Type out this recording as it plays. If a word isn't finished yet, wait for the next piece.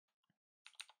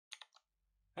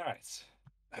Alright.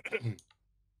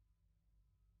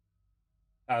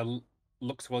 I'll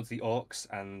look towards the orcs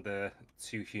and the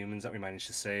two humans that we managed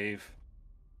to save.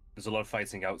 There's a lot of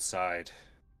fighting outside.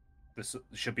 There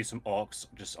should be some orcs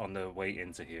just on their way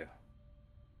into here.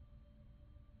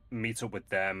 Meet up with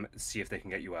them, see if they can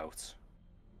get you out.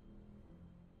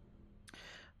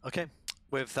 Okay.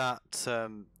 With that,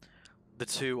 the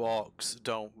two orcs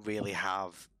don't really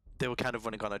have... They were kind of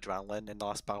running on adrenaline in the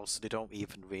last battle, so they don't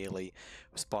even really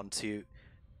respond to you.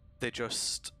 They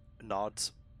just nod,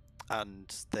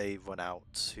 and they run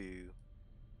out here.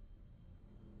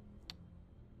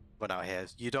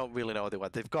 You don't really know where they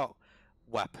went. They've got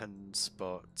weapons,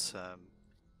 but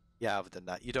yeah, other than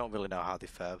that, you don't really know how they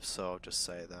fare, so just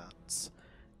say that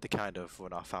they kind of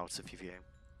run off out of your view.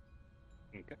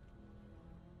 Okay.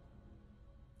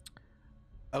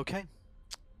 Okay,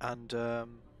 and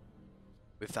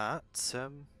with that,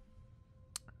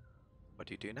 what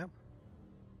do you do now?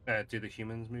 Do the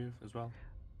humans move as well?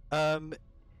 I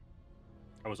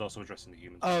was also addressing the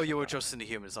humans. Oh, you were addressing the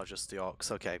humans, not just the orcs.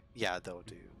 Okay, yeah, they'll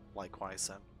do likewise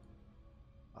then.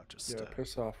 I'll just... Yeah,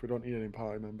 piss off. We don't need any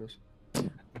party members.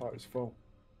 Party's full.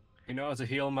 You know, as a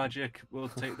heal magic, we'll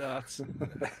take that.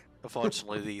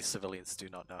 Unfortunately, these civilians do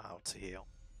not know how to heal.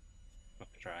 I'll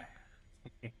try.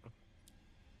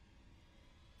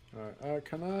 Alright,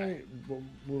 can I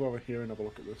move over here and have a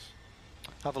look at this?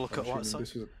 Have a look at what, son?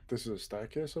 This is a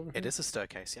staircase over here? It is a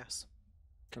staircase, yes.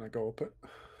 Can I go up it?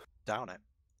 Down it.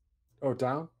 Oh,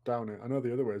 down it. I know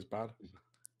the other way is bad.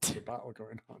 There's a battle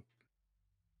going on.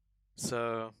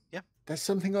 So, yeah. There's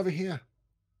something over here.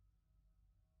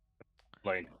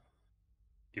 Blaine,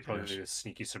 you're probably the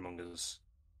sneakiest among us.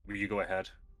 Will you go ahead?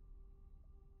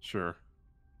 Sure.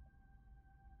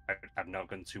 I've not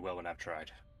done too well when I've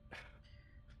tried.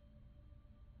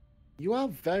 You are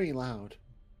very loud.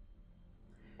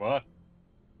 What?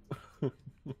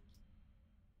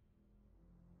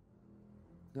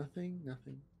 Nothing.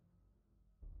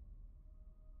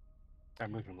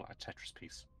 I'm moving like a Tetris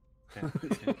piece.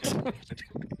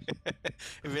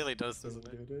 It really does, doesn't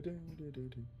it?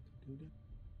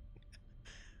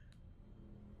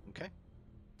 Okay.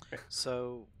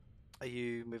 So, are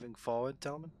you moving forward,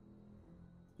 Delman?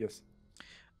 Yes.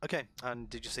 Okay, and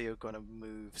did you say you're going to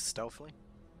move stealthily?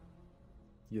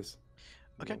 Yes.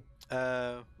 Okay.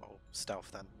 Well,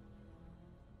 stealth then.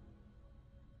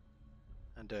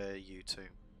 And you too,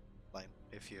 Lane,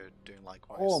 if you're doing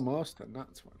likewise. Almost, and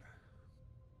that's what.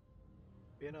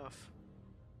 Be enough.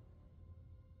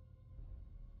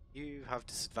 You have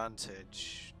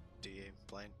disadvantage, do you,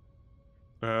 Blaine?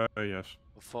 Yes.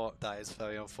 That is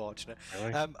very unfortunate.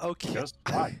 Really? Okay. Just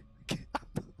why?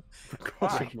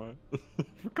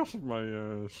 Because of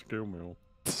my skill mill.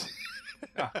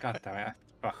 Oh, God damn it.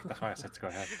 Oh, that's why I said to go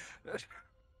ahead.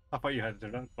 I thought you had to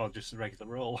do that. Well, just a regular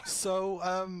roll. So,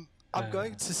 I'm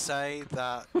going to say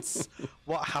that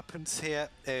what happens here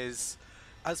is,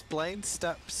 as Blaine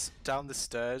steps down the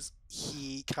stairs,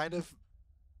 he kind of...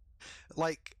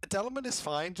 Like, Delman is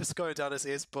fine just going down as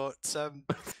is, but...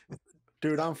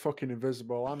 Dude, I'm fucking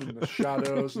invisible. I'm in the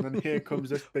shadows, and then here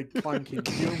comes this big clanking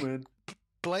human.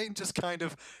 Blaine just kind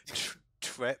of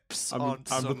trips on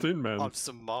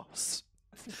some moss.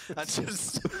 And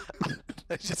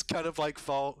just kind of like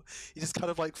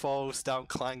falls down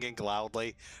clanging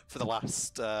loudly for the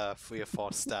last 3 or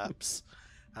 4 steps,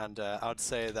 and I'd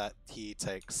say that he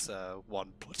takes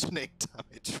 1 bludgeoning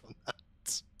damage from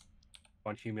that.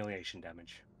 1 humiliation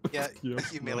damage. Yeah,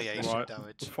 humiliation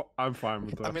damage. I'm fine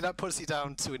with that. I mean, that puts you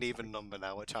down to an even number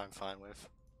now, which I'm fine with.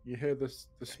 You hear the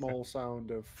small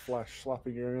sound of flesh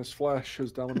slapping against flesh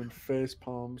as Delman face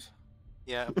palms.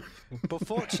 Yeah, but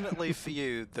fortunately for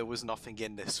you, there was nothing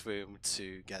in this room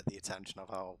to get the attention of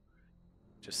Hal.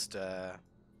 Just,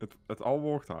 It all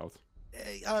worked out.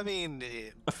 I mean,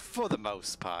 for the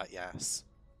most part, yes.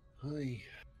 Hi.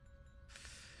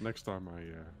 Next time I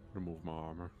remove my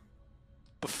armor.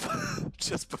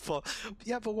 Just before...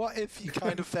 Yeah, but what if you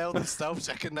kind of fail the stealth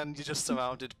check and then you're just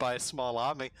surrounded by a small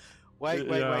army?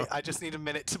 Wait, I just need a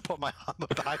minute to put my armor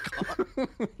back on.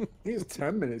 It's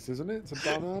 10 minutes, isn't it? To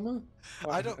ban armor?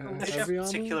 I don't... If you have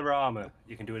particular armor,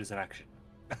 you can do it as an action.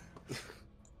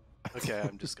 Okay,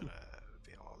 I'm just gonna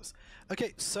be honest.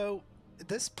 Okay, so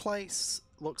this place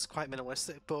looks quite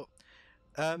minimalistic, but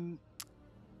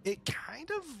it kind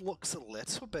of looks a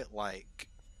little bit like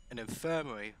an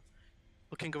infirmary.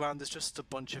 Looking around, there's just a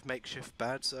bunch of makeshift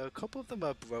beds. A couple of them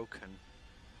are broken.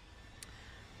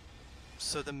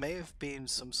 So there may have been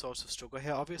some sort of struggle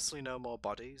here. Obviously no more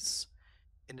bodies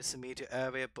in this immediate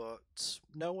area, but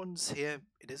no one's here.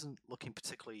 It isn't looking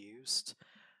particularly used.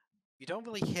 You don't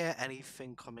really hear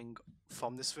anything coming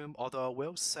from this room, although I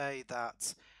will say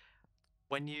that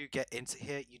when you get into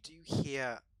here, you do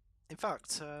hear. In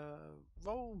fact,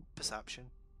 roll perception.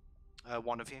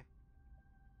 One of you.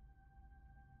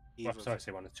 Well, sorry,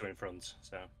 say one or two in front.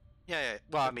 So. Yeah.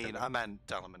 Well, I mean, I meant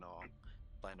Delamain or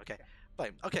Blaine. Okay,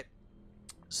 Blaine. Okay.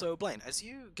 So Blaine, as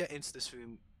you get into this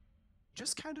room,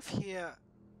 just kind of hear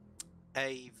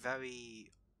a very.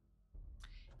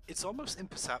 It's almost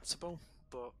imperceptible,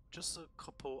 but just a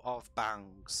couple of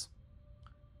bangs,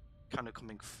 kind of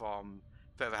coming from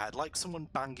further ahead, like someone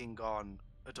banging on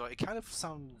a door. It kind of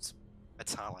sounds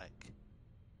metallic.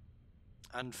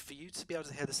 And for you to be able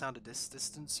to hear the sound at this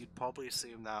distance, you'd probably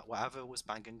assume that whatever was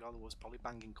banging on was probably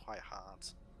banging quite hard.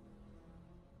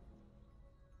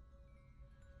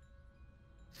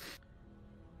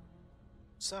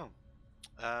 So,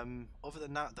 other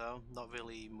than that though, not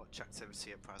really much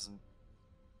activity at present.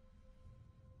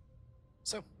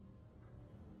 So,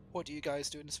 what do you guys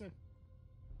do in this room?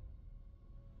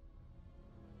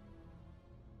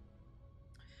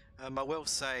 I will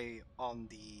say on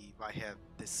the right here,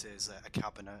 this is a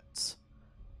cabinet,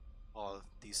 or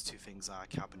these two things are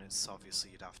cabinets.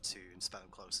 Obviously, you'd have to inspect them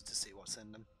closer to see what's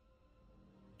in them.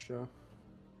 Sure.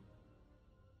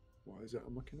 What is it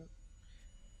I'm looking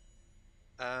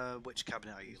at? Which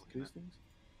cabinet are you looking at? Things?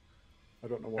 I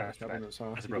don't know what the cabinets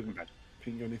are. That's a broken bed.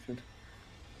 Ping anything.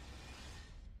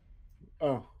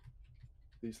 Oh,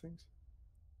 these things?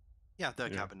 Yeah, they're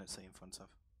cabinets that you're in front of.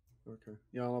 Okay.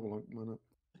 Yeah, I'll have a look. Why not?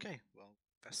 Okay, well,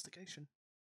 investigation.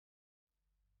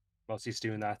 Whilst he's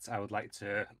doing that, I would like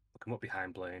to come up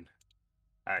behind Blaine.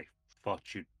 I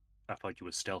thought you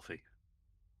were stealthy.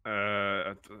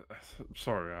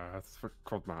 Sorry, I had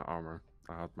forgot my armor.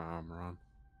 I had my armor on.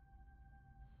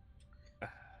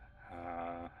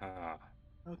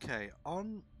 Okay,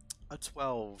 on a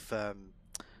 12,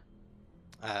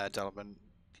 Delamain,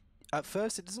 at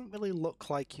first it doesn't really look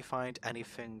like you find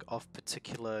anything of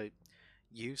particular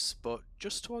use, but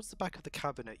just towards the back of the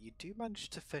cabinet you do manage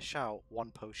to fish out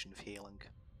one potion of healing.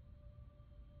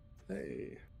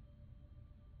 Hey.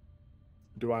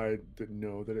 Do I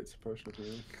know that it's a potion of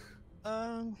healing?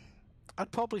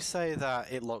 I'd probably say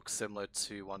that it looks similar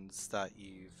to ones that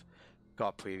you've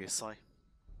got previously.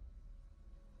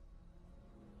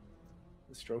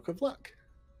 The stroke of luck.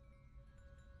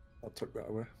 I'll tuck that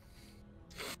away.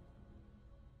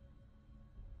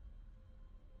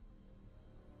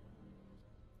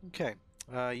 Okay,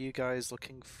 are you guys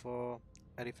looking for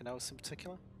anything else in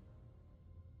particular?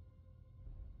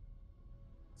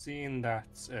 Seeing that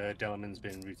Delamain's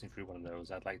been routing through one of those,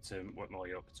 I'd like to work my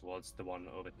way up towards the one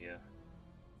over here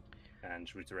and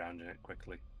route around in it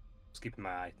quickly. Just keeping my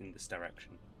eye in this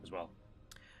direction as well.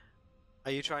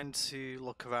 Are you trying to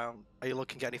look around? Are you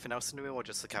looking at anything else in the room, or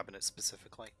just the cabinet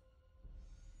specifically?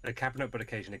 The cabinet, but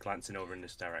occasionally glancing over in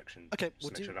this direction. Okay,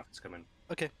 just to make sure nothing's coming.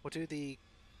 Okay, we'll do the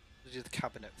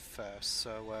cabinet first.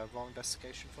 So roll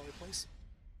investigation for me, please.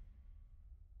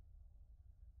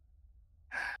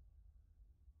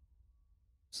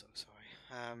 So sorry.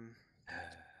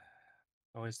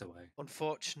 Always the way.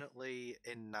 Unfortunately,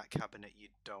 in that cabinet, you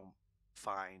don't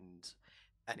find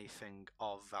anything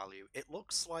of value. It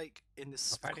looks like in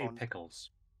this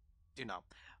pickles. Do not.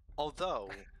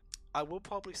 Although, I will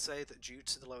probably say that due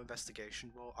to the low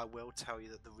investigation roll, I will tell you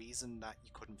that the reason that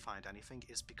you couldn't find anything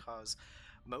is because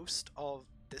most of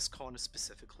this corner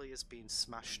specifically has been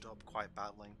smashed up quite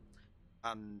badly,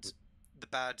 and the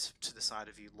bed to the side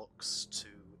of you looks to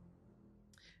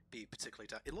be particularly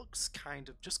dark. It looks kind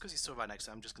of, just because you still right next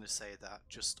to it, I'm just going to say that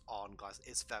just on glass,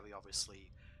 it's very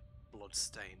obviously blood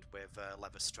stained with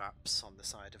leather straps on the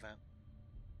side of it.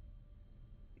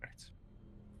 Right.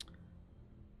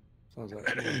 Sounds like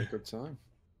a good sign.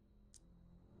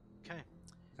 Okay.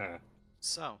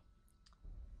 So,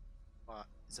 what,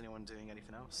 is anyone doing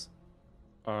anything else?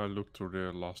 I looked through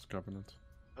the last cabinet.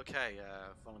 Okay,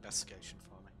 roll investigation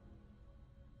for me.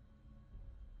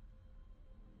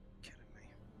 Kidding me.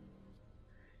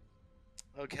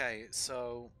 Okay,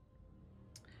 so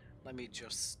let me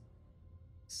just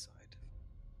decide.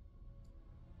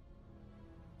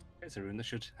 It's a room that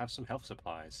should have some health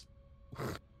supplies.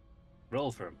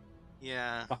 Roll for him.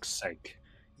 Yeah. Fuck's sake.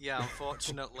 Yeah,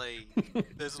 unfortunately,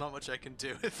 there's not much I can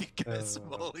do if you guys are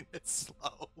rolling it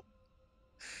slow.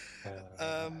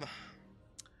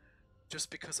 Just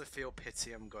because I feel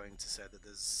pity, I'm going to say that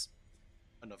there's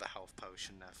another health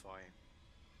potion there for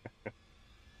you.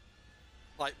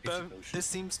 Like, this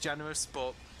seems generous,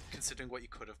 but considering what you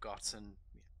could have gotten...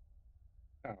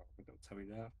 Yeah. Oh, don't tell me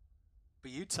that.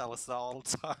 But you tell us that all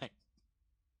the time.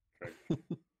 True.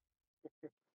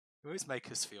 You always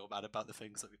make us feel bad about the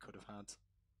things that we could have had.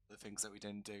 The things that we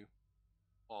didn't do.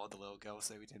 Or the little girls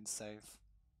that we didn't save.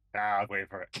 I'll wait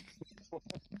for it.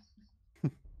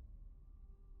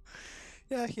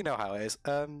 Yeah, you know how it is.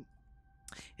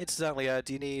 Incidentally,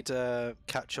 do you need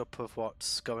catch up of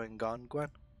what's going on, Gwen?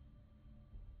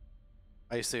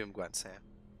 I assume Gwen's here.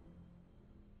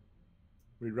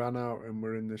 We ran out and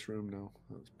we're in this room now.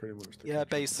 That's pretty much the Yeah,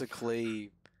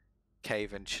 basically,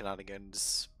 cave and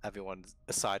shenanigans. Everyone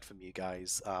aside from you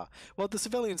guys are well, the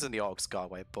civilians and the orcs got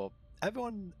away, but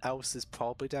everyone else is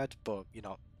probably dead. But you're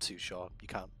not too sure. You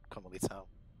can't really tell.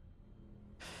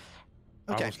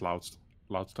 Okay. I was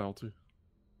loud stealthy.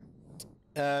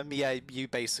 Yeah, you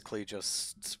basically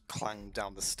just clanged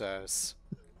down the stairs.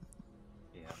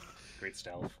 Yeah, great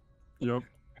stealth. Yep.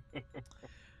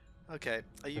 Okay,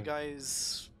 are you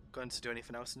guys going to do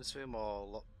anything else in this room or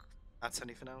look at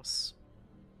anything else?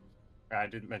 I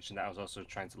didn't mention that I was also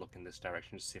trying to look in this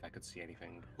direction to see if I could see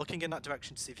anything. Looking in that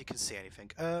direction to see if you can see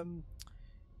anything.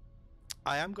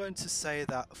 I am going to say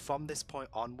that from this point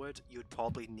onward, you'd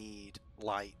probably need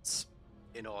light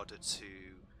in order to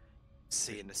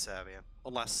see in this area.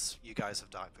 Unless you guys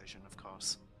have dark vision, of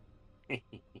course. Do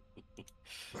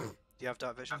you have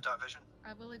dark vision?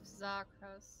 I believe Zark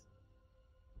has.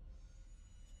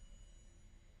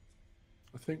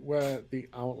 I think we're the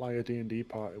outlier D&D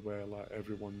party where like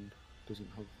everyone doesn't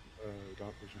have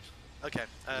dark vision. Okay.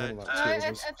 I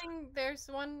think there's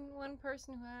one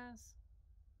person who has.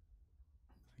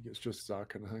 I think it's just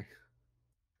Zark and I.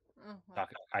 Oh, well.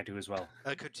 I do as well.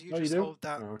 Could you just hold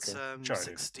that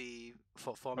 60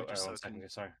 foot for me? Just so I can...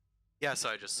 sorry. Yeah,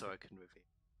 sorry, just so I can reveal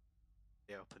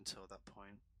it up until that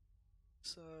point.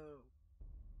 So,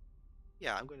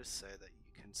 yeah, I'm going to say that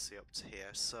you can see up to here.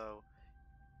 So,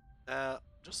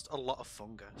 just a lot of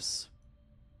fungus.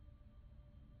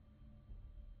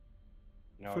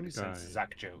 No, it sense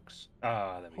Zach jokes.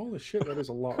 Ah, there we go. Holy shit, that is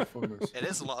a lot of fungus. It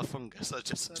is a lot of fungus. I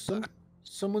just said that.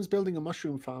 Someone's building a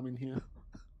mushroom farm in here.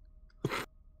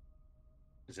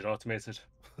 Is it automated?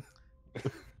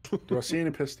 Do I see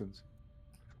any pistons?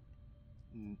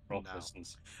 Roll No.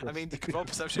 pistons. I mean, you can roll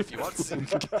perception if you want to.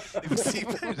 If you see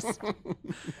this.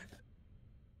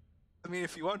 I mean,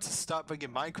 if you want to start bringing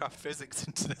Minecraft physics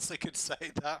into this, I could say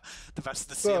that the rest of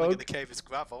the ceiling in the cave is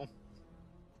gravel.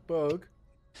 Bug.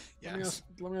 Yes.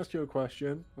 Let me ask you a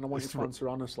question, and I want you to answer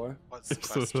honestly. What's the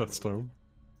question?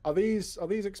 Are these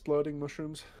exploding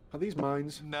mushrooms? Are these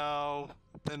mines? No,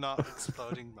 they're not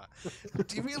exploding.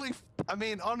 Do you really? I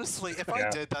mean, honestly, if I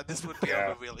did that, this would be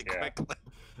over really quickly.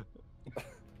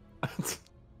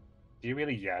 Do you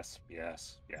really? Yes, we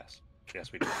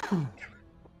do.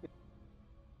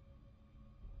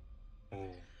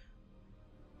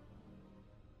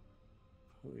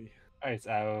 Alright,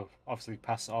 I'll obviously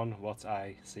pass on what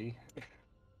I see.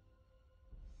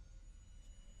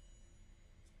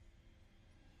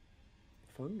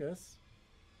 Fungus.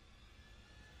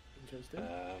 Interesting.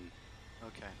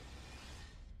 Okay.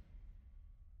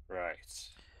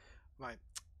 Right.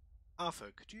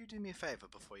 Arthur, could you do me a favour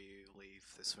before you leave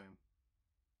this room?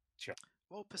 Sure.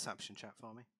 Roll perception check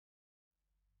for me.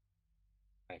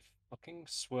 I fucking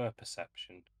swear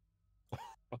perception.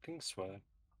 Fucking swear.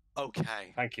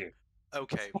 Okay. Thank you.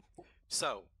 Okay.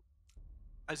 So,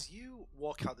 as you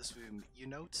walk out this room, you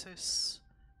notice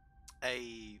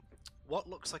what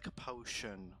looks like a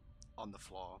potion on the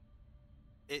floor.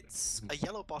 It's a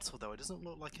yellow bottle, though. It doesn't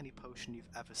look like any potion you've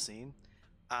ever seen.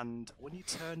 And when you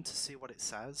turn to see what it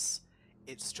says,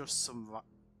 it's just some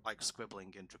like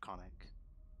scribbling in Draconic.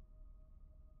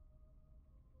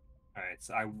 Alright,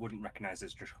 so I wouldn't recognize it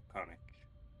as Draconic.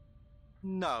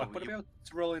 No. Would I be able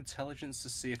to roll intelligence to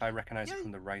see if I recognize it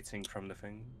from the writing from the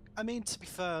thing? I mean, to be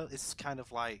fair, it's kind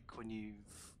of like when you've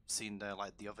seen the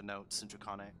other notes in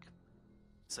Draconic.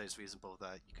 So it's reasonable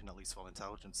that you can at least roll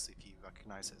intelligence if you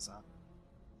recognize it as that.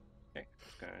 Okay,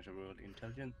 going to roll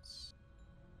intelligence.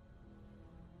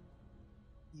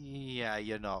 Yeah,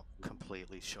 you're not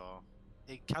completely sure.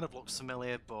 It kind of looks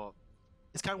familiar, but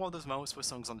it's kind of one of those moments where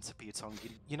something's on the tip of your tongue.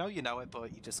 You know it,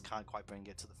 but you just can't quite bring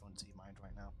it to the front of your mind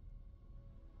right now.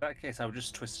 In that case, I would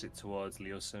just twist it towards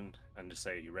Leosin and just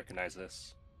say, you recognize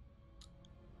this?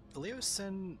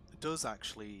 Leosin does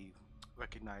actually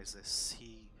recognize this.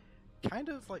 He kind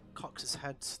of like cocks his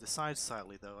head to the side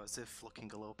slightly, though, as if looking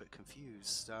a little bit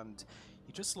confused, and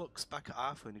he just looks back at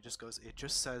Arthur and he just goes, it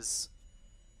just says,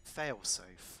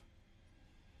 failsafe.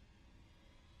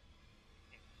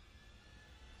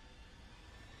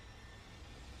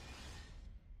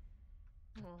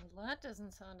 Well, that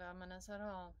doesn't sound ominous at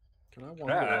all. Can I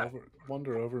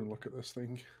wander over and look at this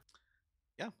thing?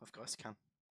 Yeah, of course you can.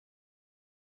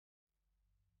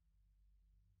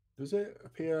 Does it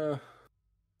appear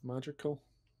magical?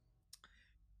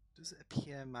 Does it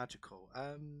appear magical?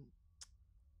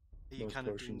 Most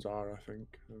potions are, I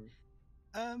think.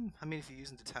 I mean, if you're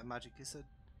using detect magic, is it?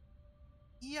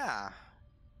 Yeah.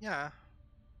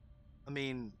 I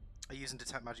mean, are you using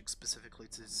Detect Magic specifically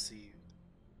to see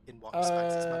in what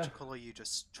respects it's magical, or are you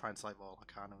just trying to like roll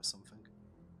Arcana or something?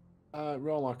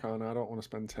 Roll Arcana. I don't want to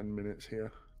spend 10 minutes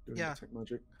here doing Detect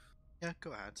Magic. Yeah,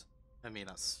 go ahead. I mean,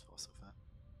 that's also fair.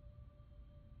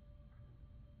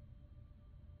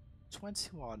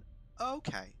 21.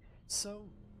 Okay, so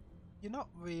you're not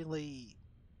really...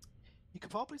 You can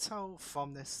probably tell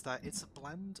from this that it's a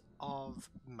blend of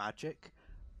magic,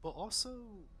 but also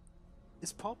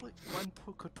it's probably... One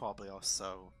could probably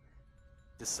also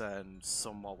discern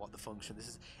somewhat what the function this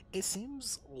is. It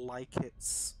seems like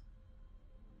it's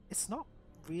not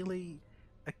really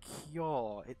a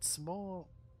cure. It's more...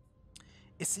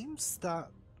 It seems that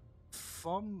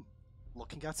from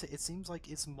looking at it, it seems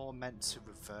like it's more meant to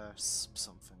reverse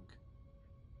something.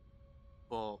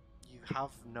 But you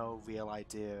have no real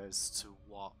idea as to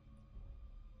what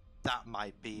that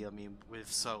might be. I mean,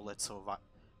 with so little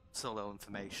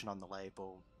information on the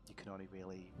label, you can only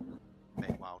really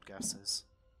make wild guesses.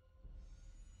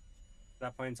 At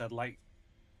that point, I'd like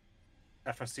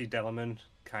FSC Delamain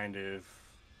kind of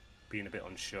being a bit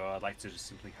unsure. I'd like to just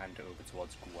simply hand it over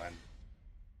towards Gwen.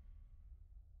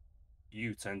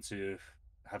 You tend to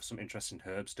have some interest in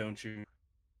herbs, don't you?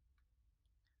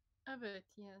 A bit,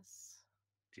 yes.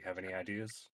 Do you have any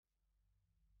ideas?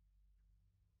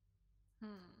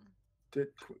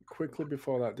 Quickly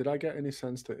before that, did I get any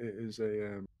sense that it is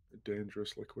a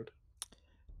dangerous liquid?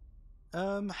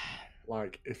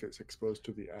 Like if it's exposed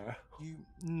to the air?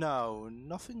 No,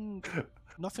 nothing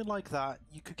like that.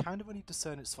 You could kind of only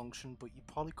discern its function, but you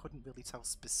probably couldn't really tell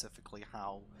specifically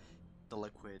how the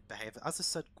liquid behaves. As I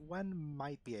said, Gwen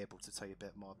might be able to tell you a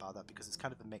bit more about that because it's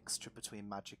kind of a mixture between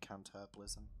magic and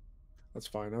herbalism. That's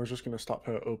fine. I was just going to stop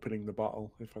her opening the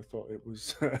bottle if I thought it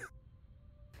was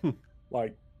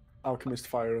like alchemist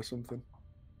fire or something.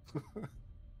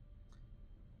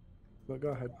 But go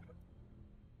ahead.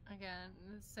 Again,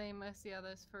 the same as the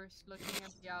others, first looking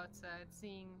at the outside,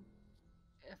 seeing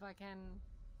if I can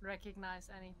recognize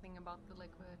anything about the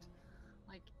liquid.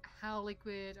 Like how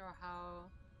liquid or how...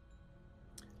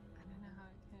 I don't know how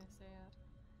can I say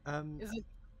it. Is it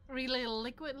really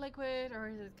liquid or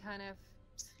is it kind of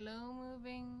slow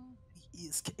moving?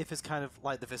 If it's kind of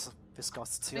like the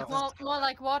viscosity like of more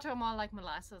like water, more like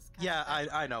molasses. Yeah,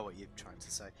 I know what you're trying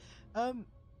to say.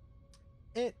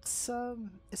 It's a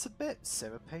bit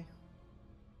syrupy,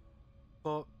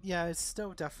 but yeah, it's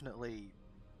still definitely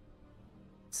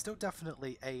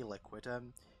a liquid.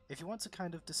 If you want to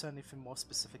kind of discern anything more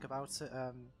specific about it,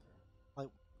 like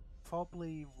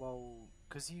probably roll,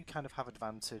 because you kind of have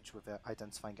advantage with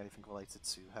identifying anything related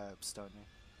to herbs, don't you?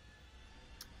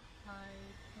 I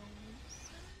believe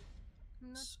so.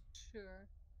 I'm not sure.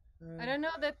 I don't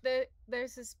know that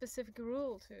there's a specific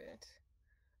rule to it.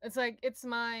 It's like it's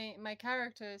my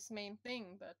character's main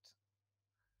thing, but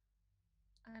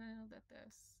I don't know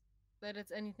that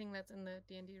it's anything that's in the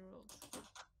D&D rules.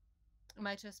 It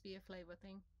might just be a flavor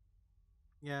thing.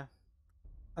 Yeah,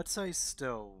 I'd say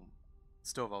still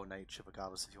roll nature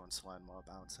regardless if you want to learn more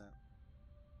about it.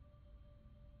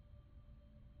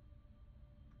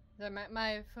 So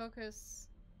my focus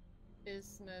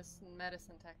is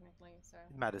medicine technically, so...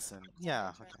 Medicine,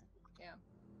 yeah, okay. Yeah.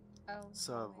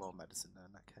 So roll medicine then,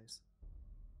 in that case.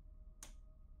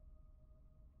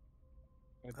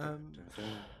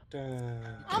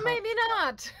 Oh, maybe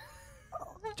not!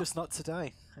 Just not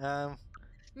today.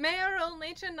 May I roll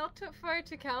nature not for it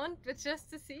to count, but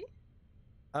just to see?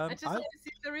 I just want to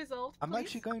see the result, please. I'm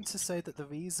actually going to say that the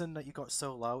reason that you got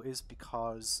so low is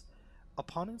because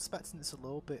upon inspecting this a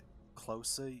little bit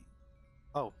closer...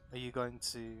 Oh, are you going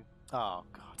to... Oh,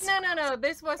 God. No,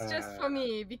 this was just for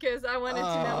me, because I wanted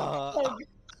to know.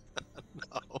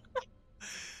 No.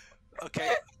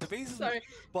 Okay, the reason... Sorry.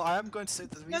 But I am going to say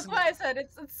that the reason... That's why I said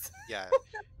it's... Yeah,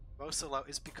 so low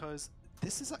is because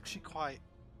this is actually quite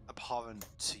abhorrent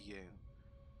to you.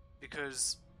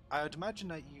 Because I would imagine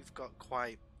that you've got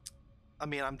quite... I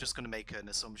mean, I'm just going to make an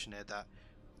assumption here that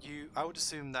I would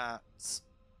assume that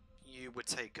you would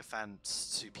take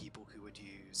offense to people who would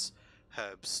use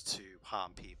herbs to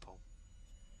harm people,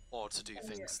 or to do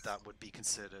things that would be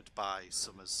considered by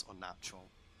some as unnatural.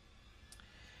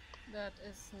 That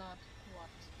is not what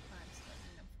I'm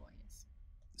studying them for, yes.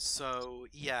 So,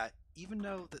 yeah, even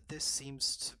though that this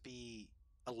seems to be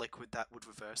a liquid that would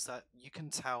reverse that, you can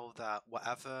tell that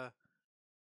whatever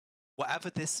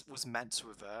this was meant to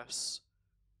reverse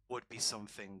would be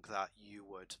something that you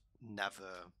would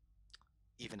never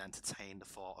even entertain the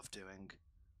thought of doing.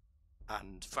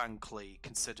 And frankly,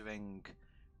 considering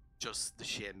just the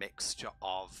sheer mixture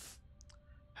of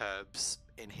herbs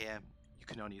in here, you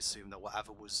can only assume that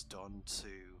whatever was done to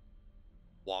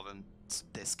warrant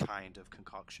this kind of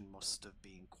concoction must have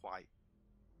been quite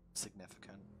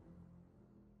significant.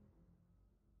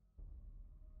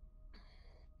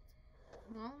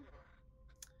 Well,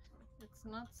 it's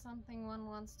not something one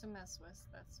wants to mess with,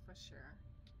 that's for sure.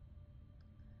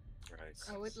 Right.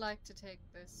 I would like to take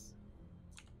this.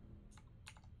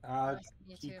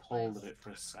 Keep hold of it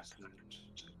for a second.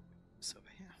 It's over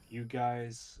here. You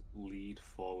guys lead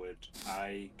forward.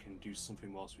 I can do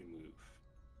something whilst we move.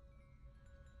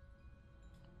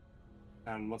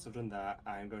 And once I've done that,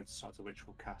 I'm going to start the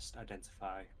ritual cast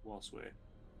Identify whilst we're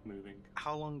moving.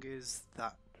 How long is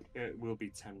that? It will be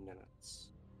 10 minutes.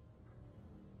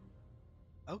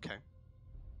 Okay.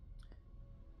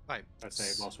 Right. I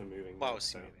say whilst we're moving.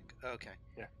 Whilst you're moving. Okay.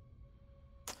 Yeah.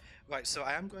 Right, so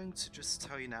I am going to just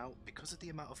tell you now, because of the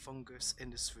amount of fungus in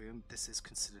this room, this is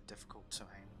considered difficult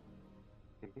terrain.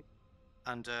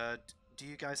 And do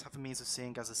you guys have a means of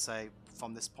seeing, as I say,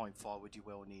 from this point forward you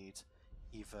will need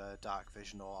either dark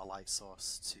vision or a light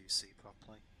source to see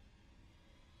properly?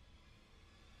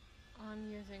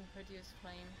 I'm using Produce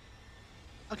Flame.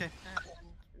 Okay.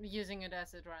 And using it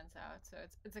as it runs out, so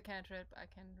it's a cantrip, I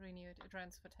can renew it, it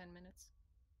runs for 10 minutes.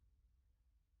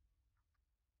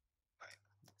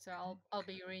 So I'll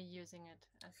be reusing it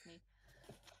as need.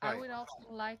 Right. I would also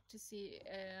like to see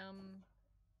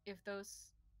if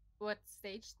what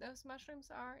stage those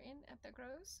mushrooms are in at the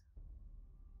grows.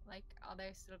 Like, are they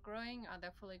still growing? Are they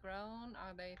fully grown?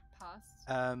 Are they past?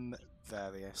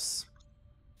 Various.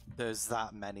 There's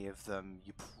that many of them.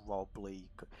 You probably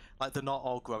like they're not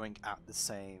all growing at the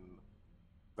same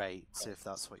rate, if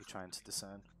that's what you're trying to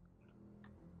discern.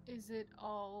 Is it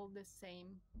all the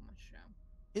same mushroom?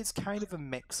 It's kind of a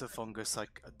mix of fungus.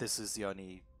 Like, this is the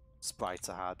only sprite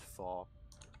I had for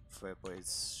it, but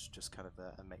it's just kind of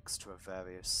a mixture of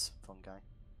various fungi.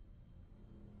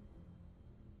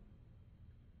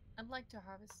 I'd like to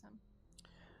harvest some.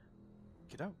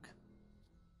 Okey-doke.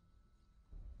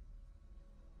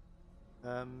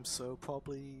 So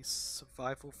probably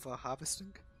survival for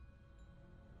harvesting?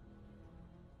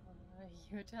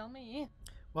 You tell me.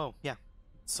 Well, yeah.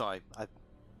 Sorry, I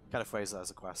kind of phrased that as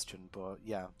a question, but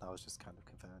yeah, I was just kind of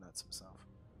confirming that to myself.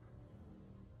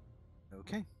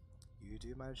 Okay, you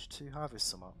do manage to harvest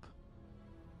some up.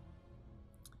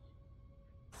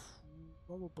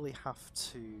 Probably have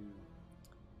to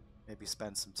maybe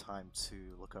spend some time to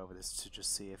look over this to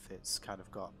just see if it's kind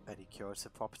of got any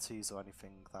curative properties or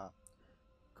anything that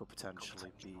could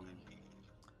potentially be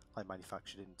like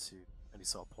manufactured into any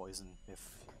sort of poison, if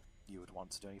you would want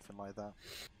to do anything like that.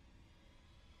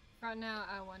 Right now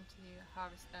I want to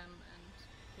harvest them and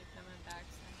keep them in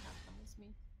bags and have them with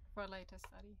me for a later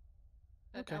study.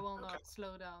 But Okay. I will not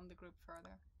slow down the group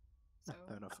further. So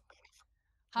Fair enough.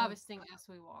 harvesting as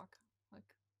we walk, like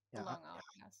Yeah, along our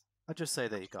paths. I'd just say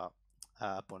that you got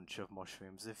a bunch of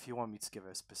mushrooms. If you want me to give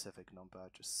a specific number,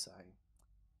 I'd just say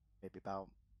maybe about...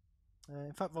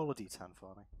 in fact, roll a d10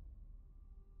 for me.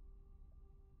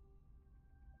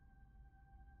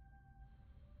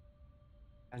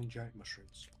 And giant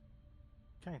mushrooms.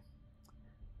 Okay.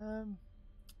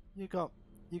 You got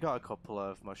a couple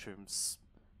of mushrooms.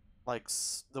 Like,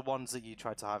 the ones that you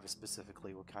tried to harvest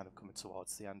specifically were kind of coming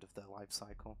towards the end of their life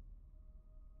cycle.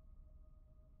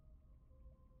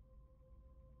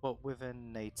 But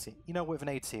within 18... You know, with an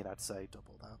 18, I'd say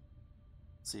double that.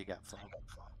 So you get 4.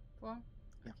 4?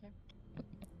 Yeah. Okay.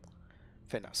 I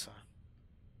think that's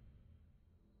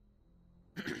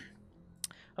fair.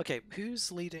 Okay,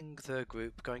 who's leading the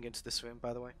group going into this room,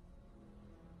 by the way?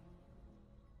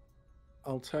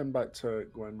 I'll turn back to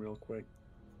Gwen real quick.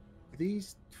 Are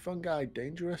these fungi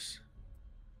dangerous?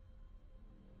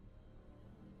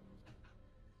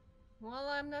 Well,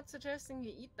 I'm not suggesting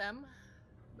you eat them,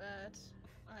 but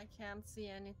I can't see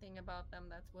anything about them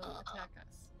that will attack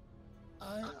us.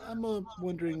 I'm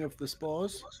wondering if the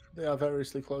spores, they are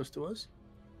variously close to us.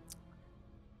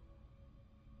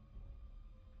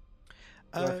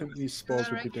 I think these spores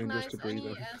would be dangerous to breathe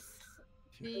in. As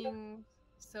being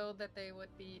so that they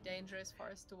would be dangerous for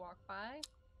us to walk by?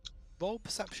 Roll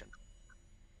perception.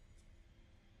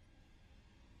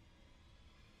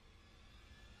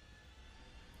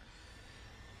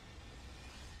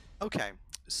 Okay,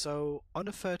 so on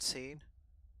a 13,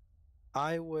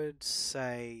 I would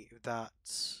say that...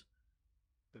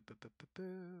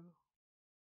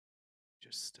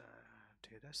 Just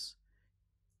do this.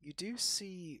 You do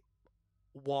see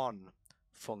one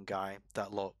fungi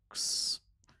that looks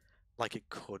like it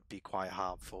could be quite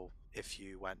harmful if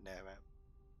you went near it.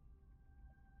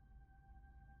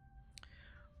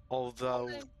 Although,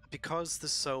 because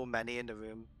there's so many in the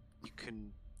room, you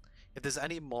can... If there's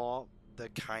any more they're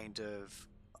kind of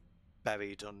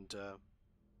buried under,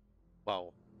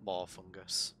 well, more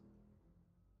fungus.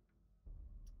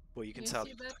 But you can tell.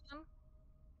 See that one?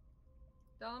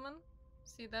 Dalman?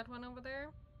 See that one over there?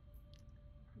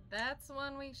 That's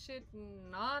one we should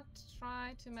not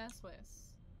try to mess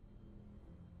with.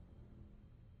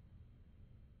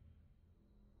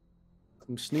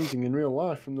 I'm sneezing in real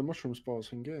life from the mushroom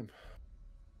spores in game.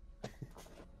 Okay.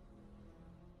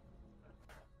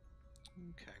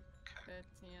 But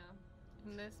yeah,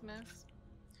 in this mess.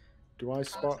 Do I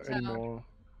spot any more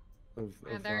of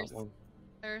that one?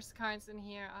 There's cards in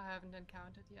here I haven't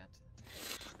encountered yet.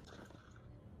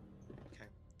 Okay.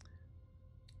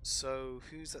 So,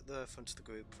 who's at the front of the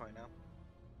group right now?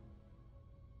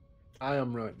 I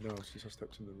am right now, since I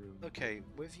stepped in the room. Okay,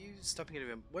 with you stepping in the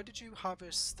room, where did you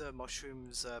harvest the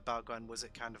mushrooms, Balgren? Was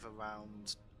it kind of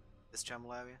around this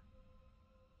general area?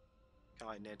 Kind of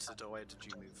like near to the doorway, did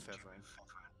you move further in?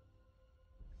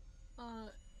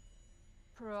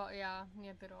 Yeah,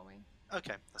 near the doorway.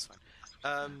 Okay, that's fine.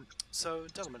 So,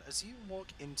 Delman, as you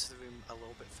walk into the room a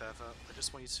little bit further, I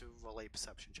just want you to roll a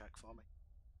perception check for me.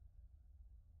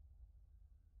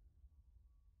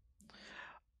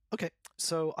 Okay,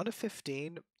 so on a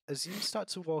 15, as you start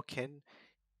to walk in,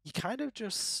 you kind of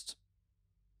just...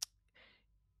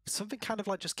 something kind of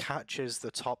like just catches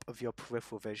the top of your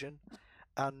peripheral vision,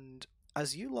 and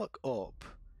as you look up,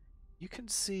 you can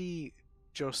see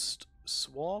just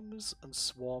swarms and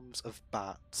swarms of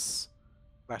bats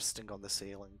resting on the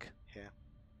ceiling here.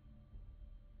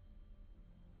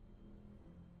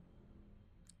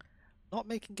 Not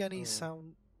making any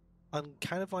sound, and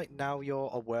kind of like now you're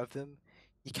aware of them,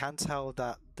 you can tell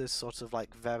that there's sort of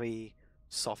like very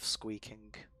soft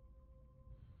squeaking.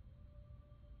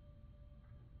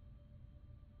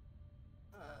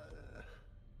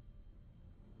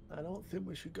 I don't think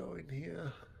we should go in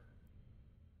here.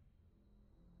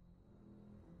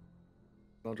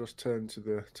 I'll just turn to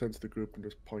the group and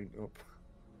just point up.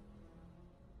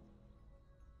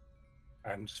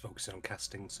 I'm just focusing on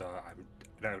casting, so I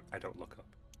don't look up.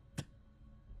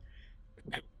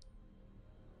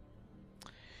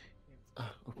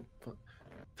 But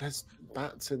there's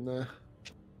bats in there.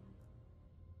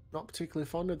 Not particularly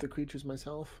fond of the creatures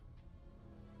myself.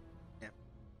 Yeah.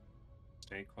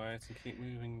 Stay quiet and keep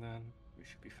moving then. We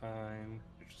should be fine.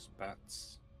 They're just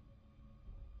bats.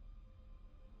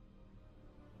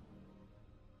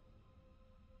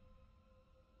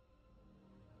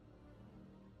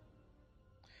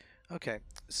 Okay,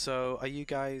 so are you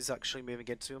guys actually moving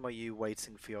into them, or are you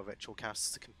waiting for your ritual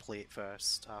casts to complete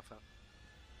first, Arthur?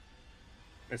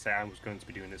 I say I was going to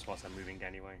be doing this whilst I'm moving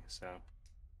anyway, so...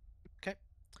 Okay.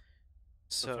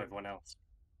 So for everyone else.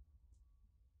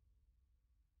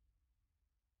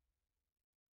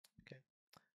 Okay.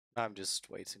 I'm just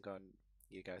waiting on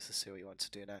you guys to see what you want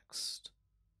to do next.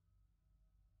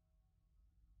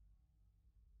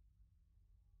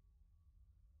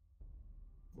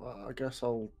 Well, I guess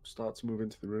I'll start to move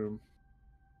into the room.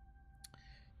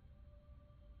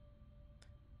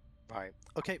 Right.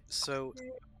 Okay, so...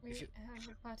 Do we have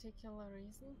a particular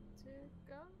reason to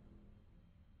go?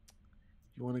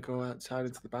 You want to go outside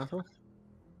into the battle?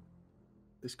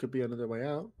 This could be another way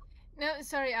out. No,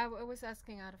 sorry, I was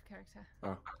asking out of character.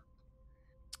 Oh.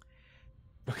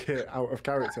 Okay, out of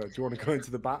character. Do you want to go into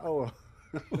the battle?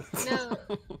 Or... No.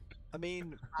 I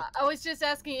mean... I was just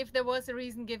asking if there was a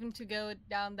reason given to go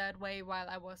down that way while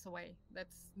I was away.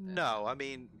 That's... No, I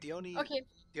mean, the only... Okay.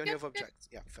 The only other object...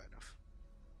 Yeah, fair enough.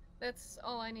 That's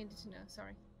all I needed to know,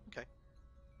 sorry. Okay.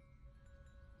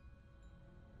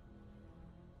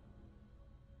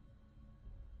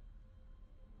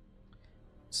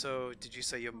 So, did you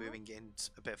say you're moving in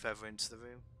a bit further into the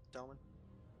room, Dalman?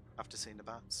 After seeing the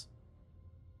bats?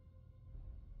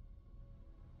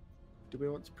 Do we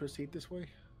want to proceed this way?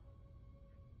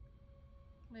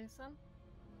 Listen.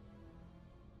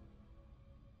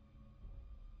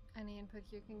 Any input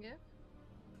you can give?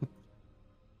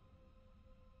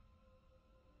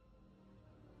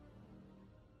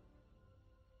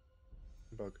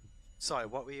 Bug. Sorry,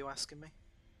 what were you asking me?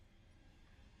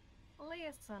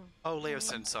 Listen. Oh,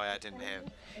 Leosin, sorry, I didn't hear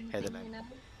the name.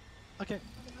 Okay.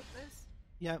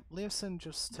 Yeah, Leosin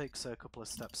just takes a couple of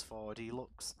steps forward. He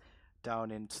looks down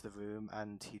into the room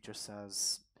and he just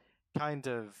says, kind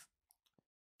of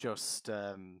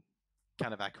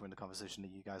echoing the conversation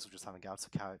that you guys were just having out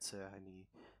of character, and he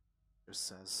just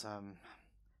says,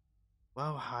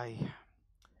 well,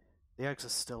 the eggs are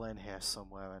still in here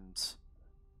somewhere, and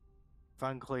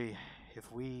frankly,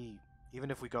 even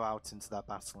if we go out into that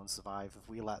battle and survive, if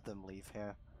we let them leave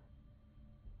here,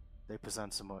 they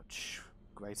present a much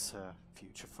greater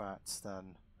future threat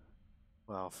than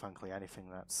well, frankly, anything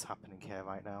that's happening here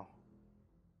right now.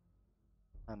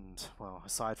 And, well,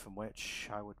 aside from which,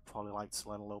 I would probably like to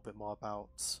learn a little bit more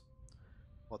about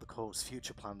what the cult's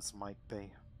future plans might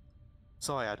be.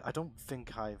 Sorry, I don't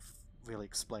think I've really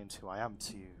explained who I am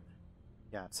to you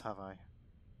yet, have I? I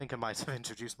think I might have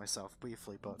introduced myself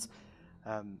briefly, but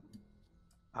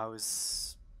I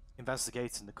was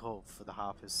investigating the cult for the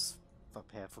Harpers up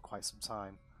here for quite some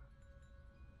time.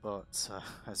 But,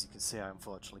 as you can see, I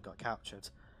unfortunately got captured.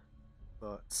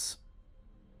 But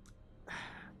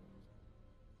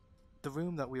the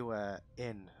room that we were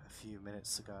in a few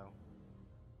minutes ago,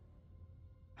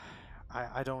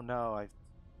 I don't know,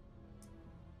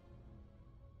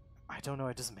 I don't know,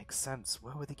 it doesn't make sense.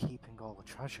 Where were they keeping all the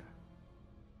treasure?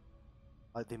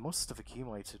 Like, they must have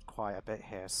accumulated quite a bit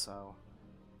here, so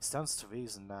it stands to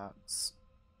reason that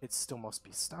it still must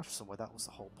be stashed somewhere. That was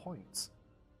the whole point.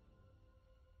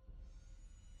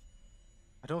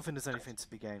 I don't think there's anything to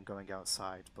be gained going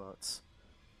outside, but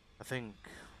I think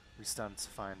we stand to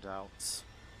find out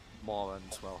more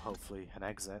and, well, hopefully an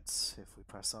exit if we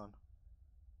press on.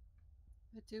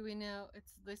 But do we know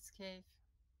it's this cave?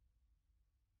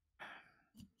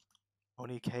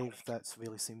 Only a cave that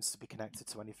really seems to be connected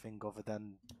to anything other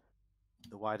than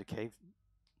the wider cave,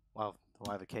 well, the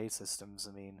wider cave systems.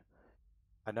 I mean,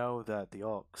 I know that the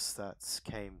orcs that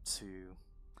came to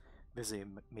visit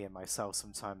me and myself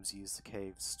sometimes use the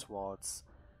caves towards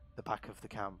the back of the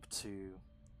camp to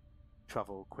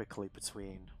travel quickly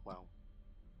between, well,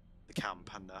 the camp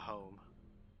and their home.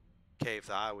 Cave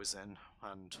that I was in,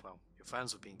 and, well, your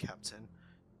friends were being kept in,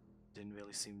 didn't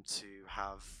really seem to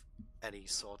have any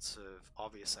sort of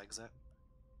obvious exit.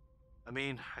 I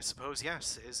mean, I suppose,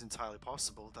 yes, it is entirely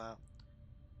possible that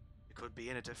it could be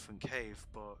in a different cave,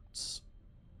 but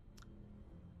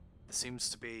there seems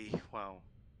to be, well,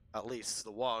 at least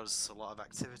there was a lot of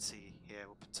activity here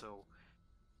up until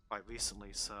quite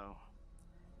recently, so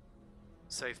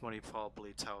safe money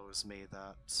probably tells me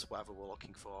that whatever we're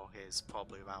looking for is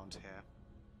probably around here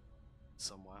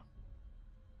somewhere.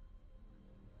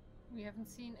 We haven't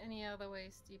seen any other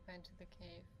ways deeper into the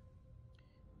cave.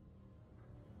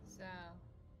 So,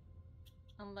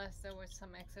 unless there was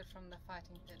some exit from the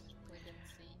fighting pit we didn't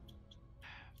see.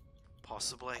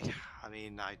 Possibly. I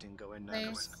mean, I didn't go in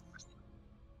there.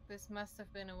 This must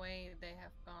have been a way they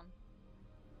have gone.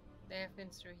 They have been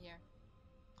through here.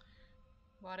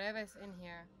 Whatever's in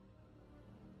here,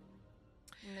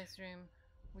 in this room,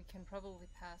 we can probably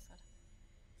pass it.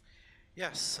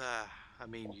 Yes, I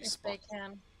mean, you If they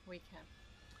can, we can.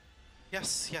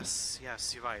 Yes,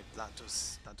 you're right. That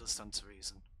does stand to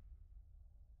reason.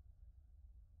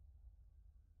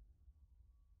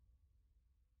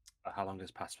 How long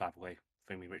has passed away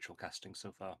from your ritual casting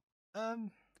so far?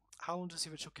 How long does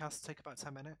your ritual cast take? About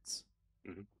 10 minutes.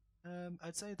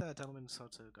 I'd say that gentleman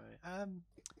sort of going.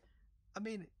 I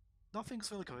mean,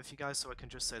 nothing's really good with you guys, so I can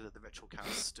just say that the ritual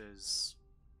cast is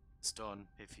done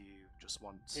if you just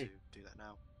want to do that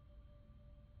now.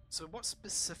 So what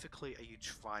specifically are you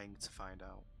trying to find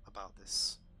out about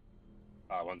this?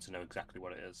 I want to know exactly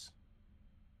what it is.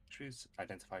 Trees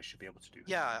identify should be able to do.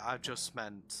 Yeah, I just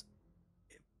meant,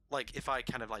 like, if I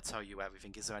kind of like tell you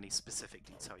everything, is there any specific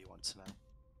detail you want to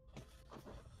know?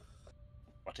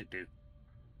 What it do?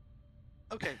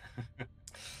 Okay.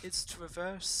 It's to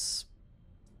reverse.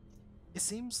 It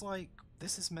seems like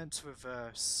this is meant to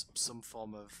reverse some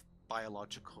form of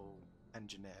biological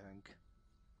engineering.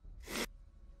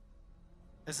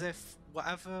 As if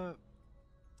whatever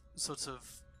sort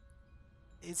of...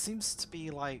 It seems to be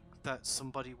like that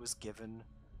somebody was given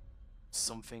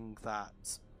something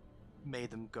that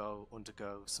made them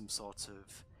undergo some sort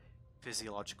of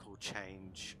physiological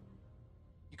change.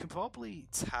 You can probably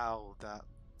tell that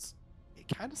it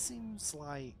kind of seems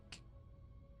like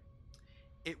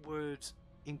it would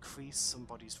increase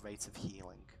somebody's rate of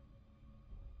healing,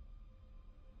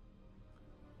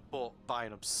 but by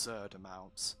an absurd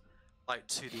amount. Like,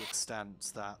 to the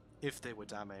extent that if they were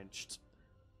damaged,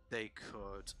 they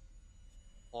could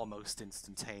almost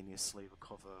instantaneously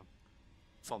recover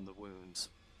from the wound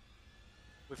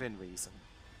within reason.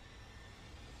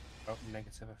 Oh,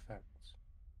 negative effects.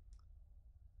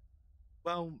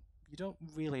 Well, you don't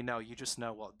really know. You just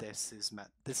know what this is meant.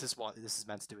 This is what this is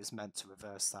meant to do. It's meant to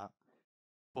reverse that.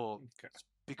 But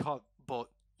but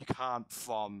you can't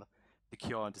from the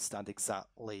cure understand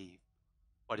exactly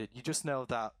what it. You just know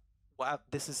that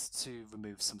this is to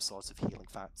remove some sort of healing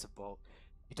factor, but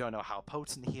you don't know how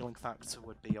potent the healing factor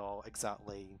would be or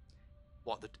exactly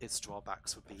what its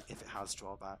drawbacks would be if it has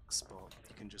drawbacks. But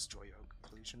you can just draw your own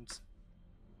conclusions.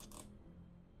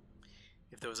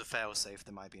 If there was a failsafe,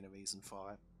 there might be a reason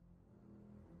for it.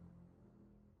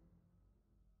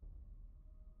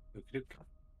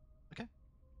 Okay.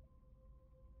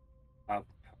 I'll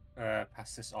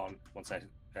pass this on once I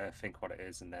think what it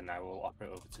is, and then I will offer it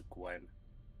over to Gwen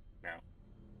now.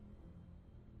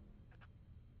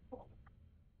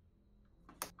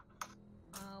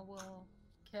 I will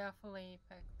carefully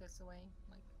pack this away,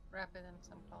 like wrap it in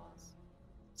some cloths.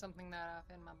 Something that I have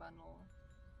in my bundle.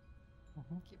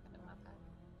 Keep it in my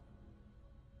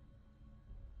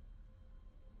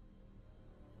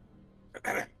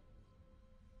pack.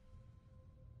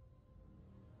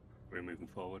 We're moving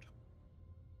forward.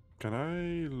 Can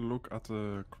I look at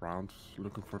the ground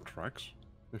looking for tracks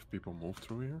if people move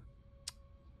through here?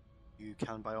 You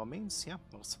can by all means, yeah,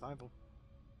 or survival.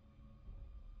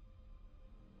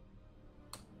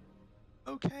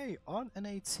 Okay, on an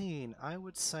 18, I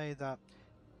would say that,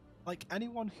 like,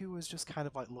 anyone who was just kind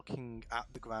of like looking at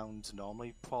the ground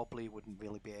normally probably wouldn't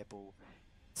really be able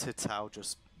to tell,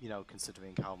 just, you know,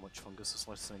 considering how much fungus is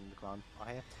littering the ground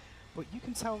here. But you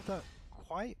can tell that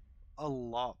quite a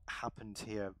lot happened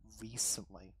here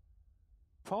recently.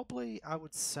 Probably, I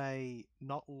would say,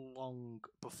 not long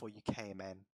before you came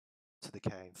in to the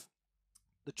cave.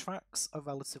 The tracks are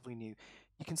relatively new.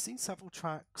 You can see several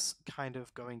tracks kind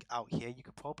of going out here. You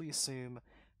could probably assume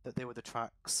that they were the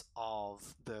tracks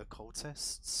of the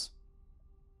cultists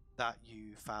that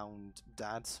you found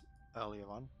dead earlier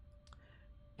on.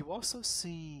 You also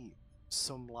see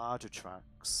some larger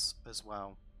tracks as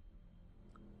well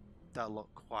that look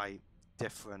quite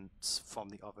different from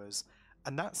the others,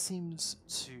 and that seems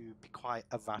to be quite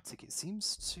erratic. It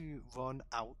seems to run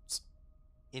out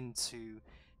into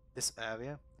this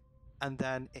area, and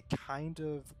then it kind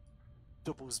of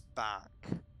doubles back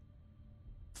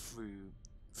through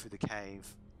the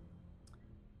cave.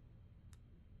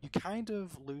 You kind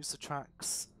of lose the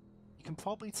tracks. You can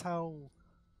probably tell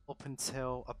up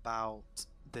until about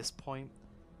this point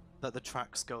that the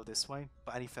tracks go this way,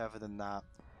 but any further than that,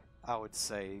 I would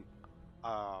say,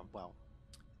 well,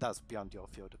 that's beyond your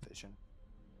field of vision.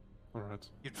 Alright.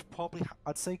 You'd probably,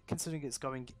 I'd say, considering it's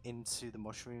going into the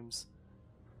mushrooms,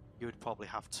 you would probably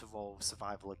have to roll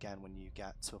survival again when you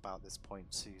get to about this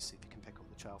point to see if you can pick up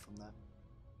the trail from there.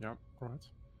 Yeah, alright.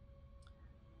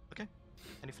 Okay.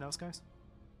 Anything else, guys?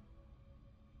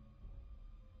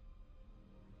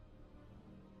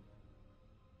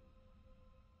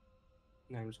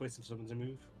 No, I'm just waiting for someone to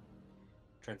move.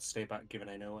 Trying to stay back, given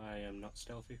I know I am not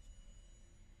stealthy.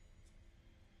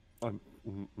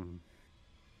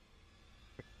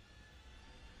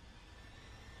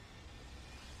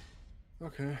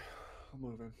 Okay, I'll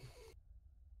move in.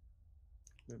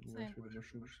 Make my way through the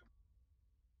mushrooms.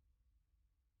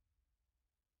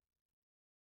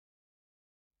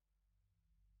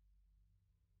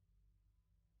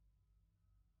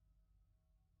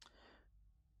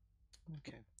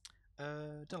 Okay.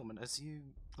 Delman, as you...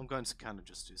 I'm going to kind of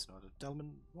just do some order.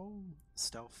 Delman, roll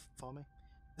stealth for me.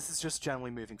 This is just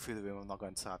generally moving through the room. I'm not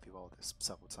going to have you roll this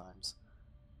several times.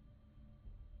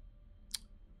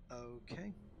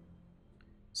 Okay.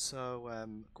 So,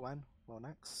 Gwen, roll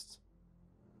next.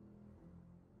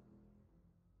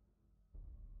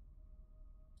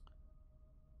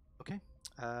 Okay.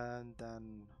 And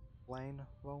then Blaine,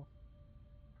 roll.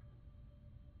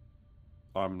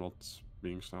 I'm not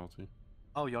being stealthy.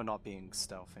 Oh, you're not being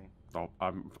stealthy. No,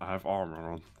 I have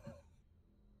armor on.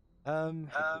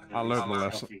 I learned my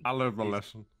lesson. I learned my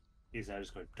lesson. He's now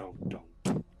just going don't.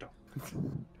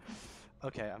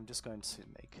 Okay, I'm just going to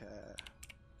make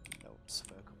notes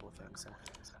for a couple of things.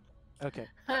 Okay.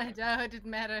 I doubt it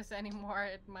matters anymore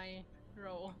at my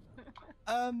role.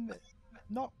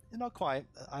 Not quite.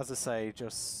 As I say,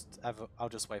 I'll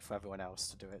just wait for everyone else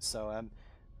to do it. So,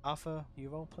 Arthur, you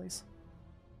roll, please.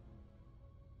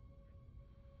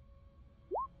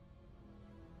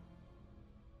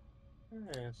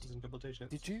 Yeah, it's in double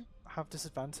digits. Did you have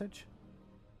disadvantage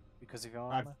because of your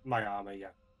armor? My armor, yeah.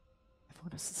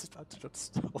 Everyone has disadvantage on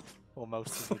stealth, or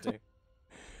most of you do.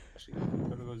 Actually, I'm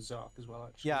gonna go Zark as well.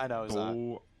 Actually. Yeah, I know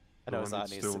Zark. I know Zark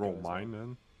needs still to roll go as mine well.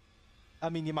 then. I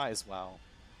mean, you might as well.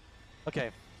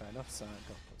 Okay, fair enough. So I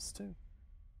got +2,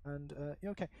 and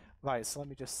you're okay. Right. So let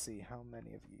me just see how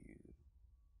many of you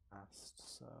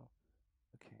asked. So,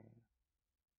 okay.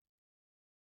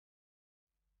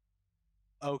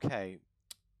 Okay,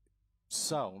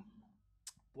 so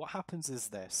what happens is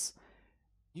this.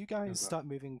 You guys start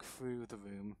moving through the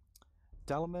room.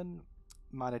 Delman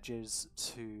manages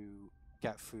to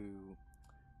get through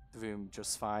the room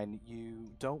just fine.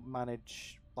 You don't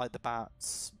manage, like the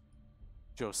bats,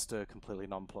 just completely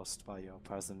nonplussed by your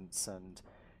presence, and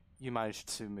you manage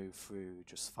to move through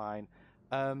just fine.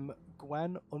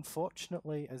 Gwen,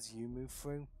 unfortunately, as you move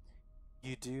through,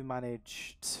 you do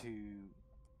manage to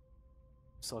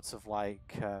sort of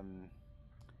like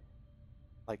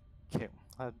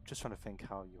I'm just trying to think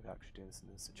how you would actually do this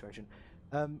in this situation.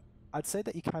 I'd say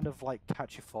that you kind of like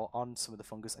catch your foot on some of the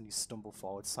fungus and you stumble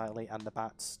forward slightly, and the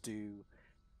bats do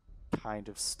kind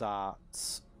of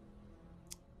start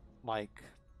like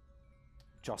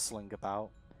jostling about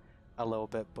a little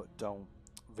bit, but don't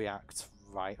react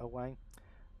right away.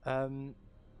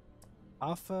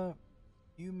 Arthur,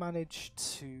 you manage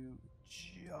to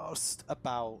just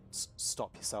about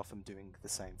stop yourself from doing the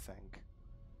same thing.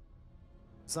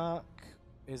 Zach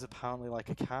is apparently like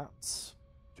a cat,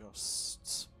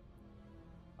 just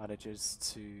manages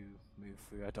to move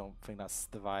through. I don't think that's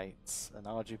the right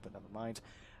analogy, but never mind.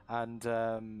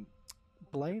 And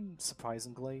Blaine,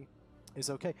 surprisingly, is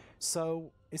okay.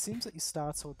 So it seems that you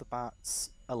startled the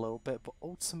bats a little bit, but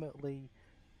ultimately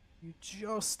you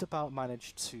just about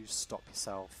managed to stop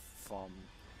yourself from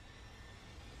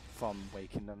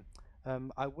waking them.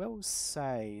 I will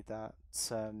say that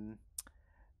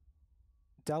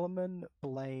Delman,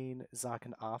 Blaine, Zach,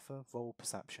 and Arthur roll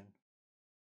perception.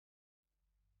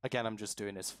 Again, I'm just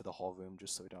doing this for the whole room,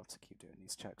 just so we don't have to keep doing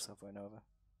these checks over and over.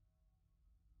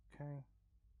 Okay.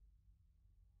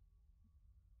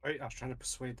 Wait, I was trying to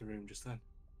persuade the room just then.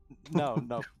 No,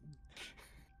 no.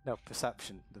 No,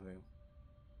 perception, the room.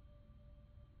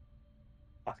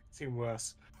 It's even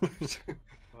worse.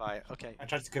 Right, okay. I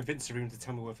tried to convince the room to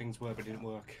tell me where things were, but it didn't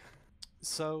work.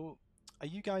 So, are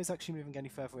you guys actually moving any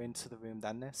further into the room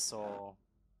than this, or...?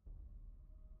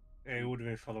 It would have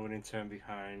been following in turn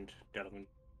behind Delman.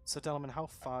 So, Delman, how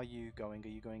far are you going? Are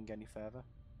you going any further?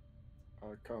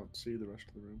 I can't see the rest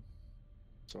of the room,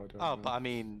 so I don't Oh, know. but I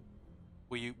mean,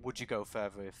 would you go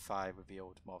further if I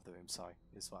revealed more of the room? Sorry,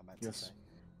 is what I meant to say.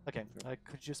 Okay, Yeah.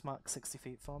 could you just mark 60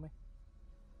 feet for me?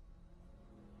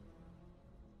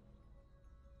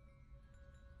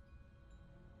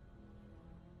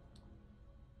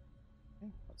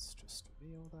 Okay, let's just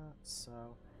reveal that.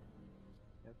 So,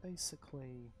 yeah,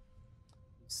 basically,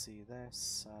 you see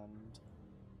this, and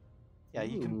yeah,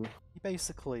 you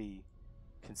basically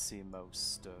can see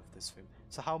most of this room.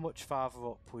 So, how much farther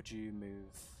up would you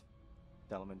move,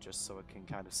 Delman, just so I can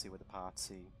kind of see where the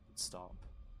party would stop?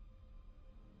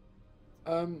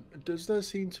 Does there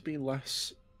seem to be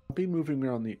less? I've been moving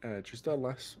around the edge. Is there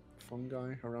less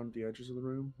fungi around the edges of the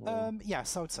room? Or...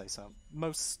 Yes, I would say so.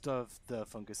 Most of the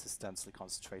fungus is densely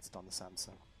concentrated on the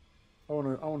center. I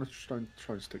wanna try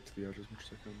to stick to the edge as much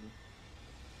as I can.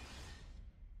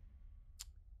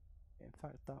 Though. In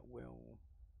fact, that will.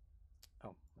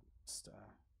 Oh, just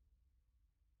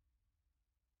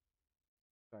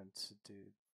going to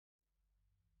do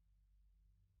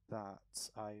that.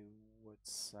 I would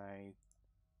say.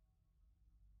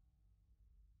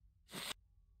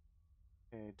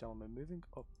 Okay, Delman, moving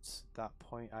up to that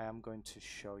point, I am going to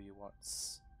show you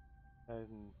what's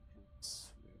in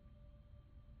this room.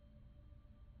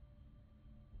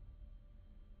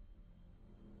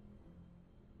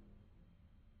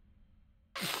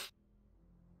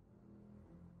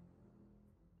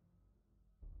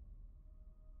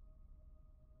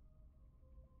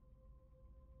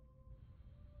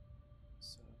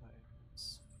 So that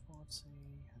is 40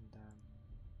 and then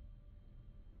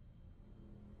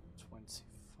 20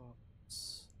 foot.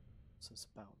 So it's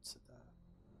about to there.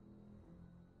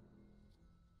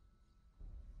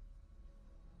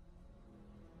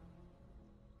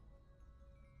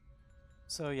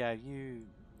 So yeah, you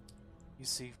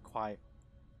see quite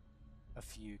a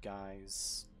few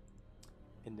guys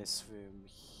in this room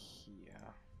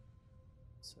here.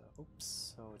 So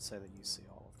oops, I would say that you see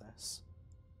all of this.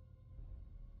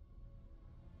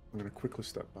 I'm gonna quickly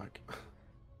step back.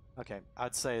 Okay,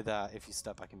 I'd say that if you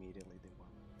step back immediately, they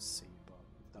won't see,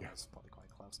 but that was probably quite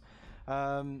close.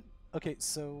 Okay,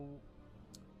 so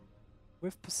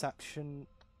with perception,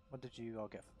 what did you all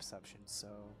get for perception? So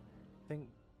I think.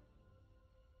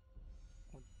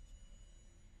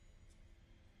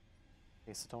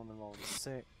 Okay, so Donovan rolled a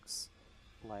 6,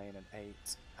 Blaine an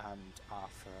 8, and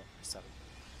Arthur a 7.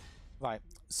 Right,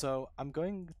 so I'm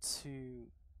going to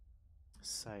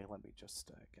say, let me just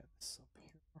get this up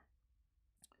here.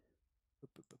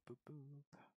 Boop, boop, boop, boop,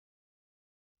 boop.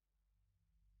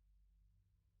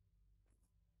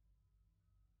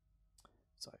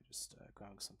 Sorry, just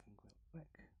grabbing something real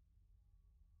quick.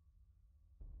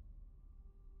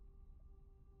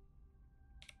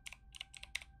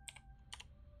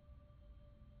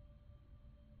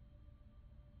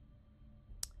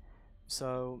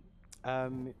 So,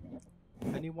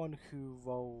 anyone who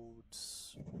rolled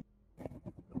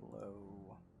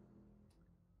below...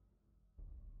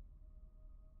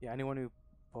 Yeah, anyone who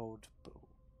rolled below...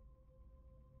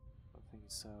 I think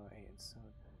so, 8 and 7.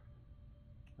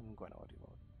 I'm going to audio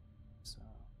mode. So,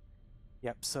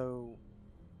 yep. So,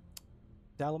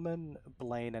 Delman,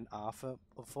 Blaine, and Arthur.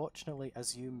 Unfortunately,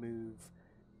 as you move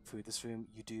through this room,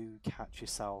 you do catch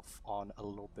yourself on a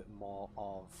little bit more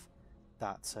of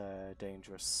that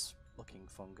dangerous-looking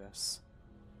fungus.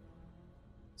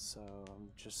 So I'm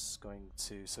just going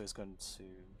to. So it's going to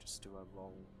just do a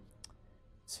roll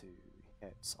to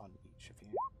hit on each of you.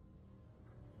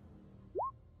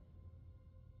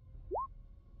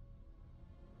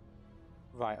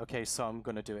 Right, okay, so I'm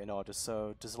going to do it in order.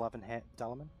 So, does 11 hit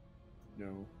Dalman?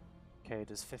 No. Okay,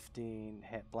 does 15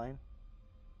 hit Blaine?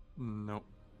 No.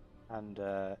 And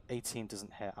 18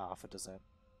 doesn't hit Arthur, does it?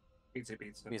 Beats it.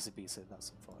 Beats it,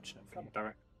 that's unfortunate for you.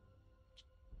 Direct.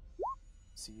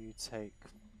 So you take,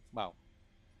 well,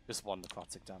 just 1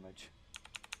 necrotic damage.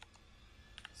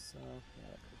 So, yeah,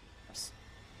 that could be nice.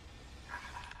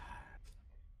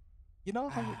 You know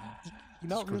how you're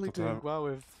not really doing well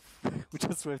with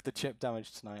just with the chip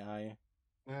damage tonight, are you?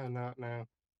 No.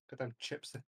 Got them chips,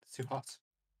 they're too hot.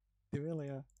 They really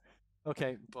are.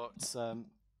 Okay, but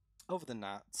other than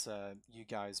that, you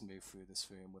guys move through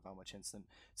this room without much incident.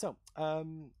 So,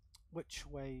 which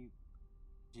way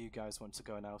do you guys want to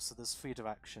go now? So there's 3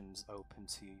 directions open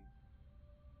to you.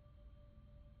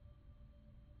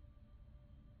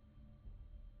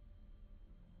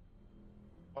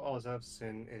 All I've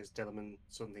seen is Delman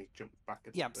suddenly jump back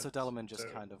at so Delman just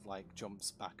kind of like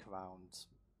jumps back around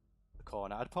the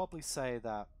corner. I'd probably say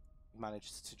that you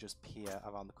managed to just peer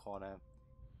around the corner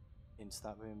into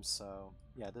that room, so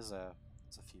yeah, there's a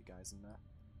few guys in there.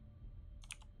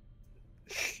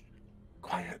 Shh!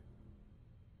 Quiet!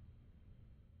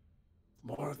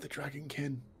 More of the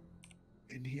dragonkin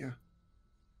in here.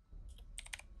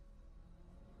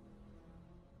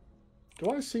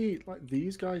 Do I see like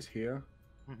these guys here?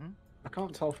 Mm-hmm. I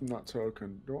can't tell from that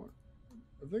token.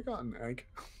 Have they got an egg?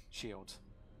 Shield.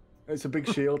 It's a big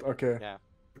shield. Okay. Yeah.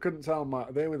 I couldn't tell.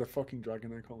 They with a fucking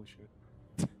dragon egg. Holy shit.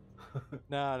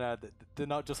 No, they're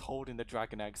not just holding the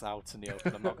dragon eggs out in the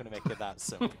open. I'm not going to make it that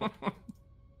simple.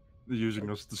 They're using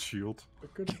us as shield.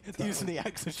 They're using the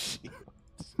eggs as shield.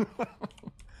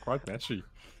 Quite messy.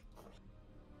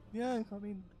 Yeah, I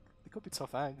mean, they could be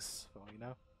tough eggs, for all you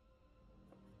know.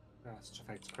 That's such a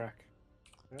fake crack.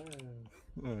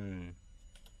 You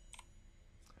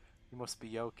must be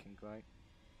yoking, right?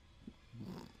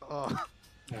 Oh.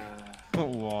 Oh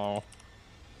wow.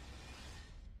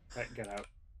 Right, get out.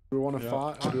 Do we want to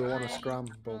fight or do we want to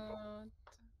scramble?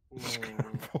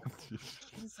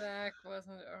 Zach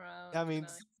wasn't around. I mean,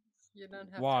 you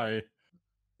don't have why?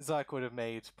 Zach would have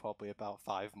made probably about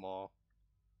 5 more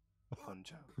fun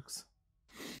jokes.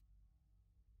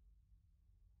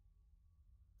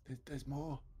 There's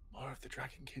more of the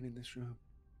dragonkin in this room.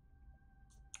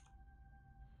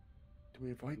 Do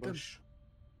we avoid them? If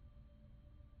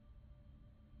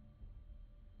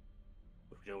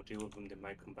we don't deal with them, they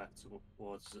might come back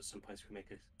towards us at some point if we make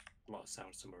a lot of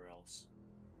sound somewhere else.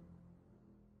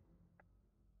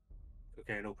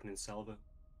 Okay, an opening salvo.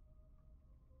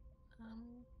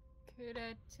 Could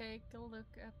I take a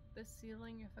look at the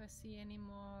ceiling if I see any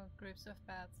more groups of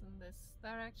bats in this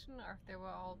direction, or if they were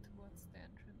all towards the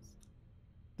entrance?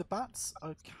 The bats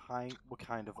are were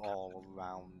kind of all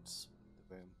around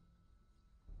the room.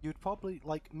 You'd probably,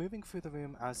 like, moving through the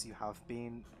room as you have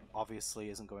been, obviously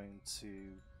isn't going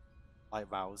to,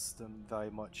 like, rouse them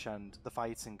very much, and the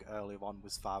fighting earlier on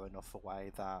was far enough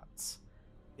away that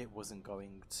it wasn't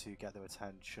going to get their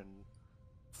attention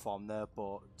from there,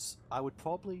 but I would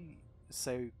probably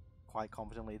say quite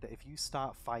confidently that if you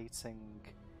start fighting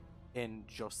in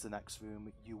just the next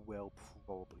room, you will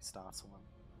probably startle them.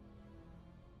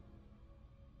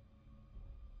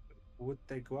 Would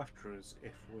they go after us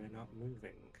if we're not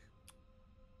moving?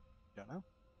 Don't know.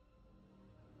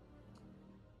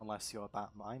 Unless you're a bat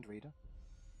mind reader.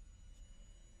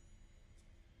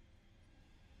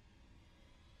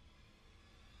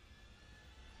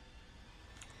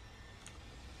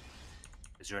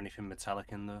 Is there anything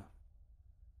metallic in there?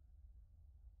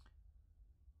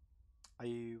 Are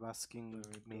you asking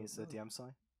me as a DM,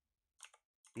 sorry?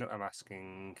 No, I'm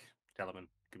asking Delman.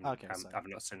 Okay, I've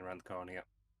not seen around the corner yet.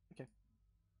 Okay.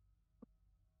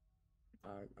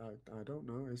 I don't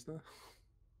know, is there?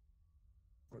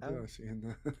 What did I see in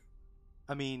there?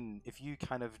 I mean, if you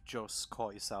kind of just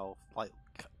caught yourself, like,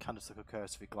 kind of took a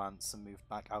cursory glance and moved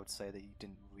back, I would say that you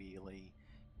didn't really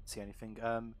see anything.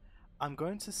 I'm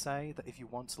going to say that if you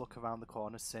want to look around the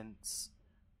corner, since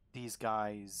these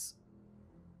guys...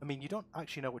 I mean, you don't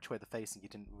actually know which way they're facing, you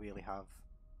didn't really have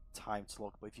time to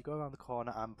look, but if you go around the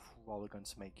corner, I'm probably going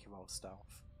to make you roll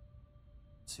stealth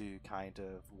to kind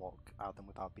of look at them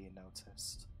without being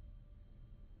noticed.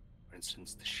 For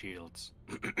instance, the shields.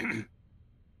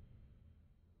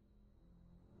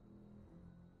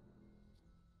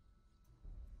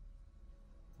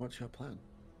 What's your plan?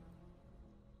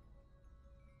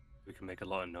 We can make a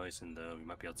lot of noise in there. We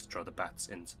might be able to draw the bats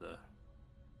into the...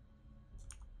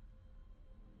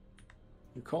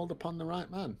 You called upon the right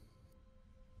man.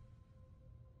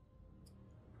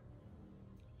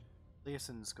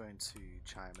 Leoson's going to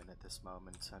chime in at this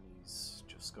moment, and he's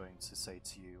just going to say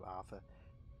to you, Arthur,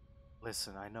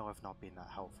 listen, I know I've not been that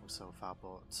helpful so far,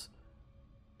 but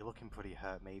you're looking pretty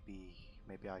hurt. Maybe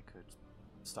I could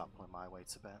start pulling my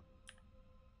weight a bit.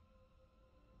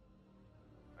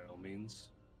 By all means.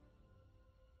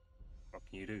 What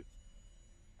can you do?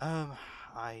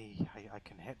 I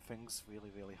can hit things really,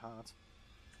 really hard.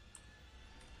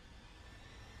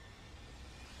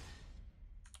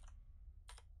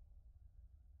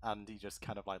 And he just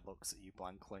kind of like looks at you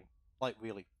blankly. Like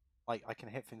really, like I can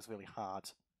hit things really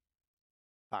hard,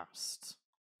 fast.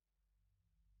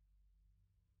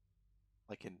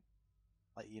 Like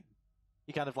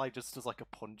he kind of like just does like a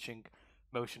punching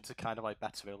motion to kind of like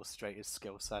better illustrate his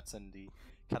skill set, and he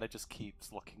kind of just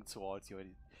keeps looking towards you,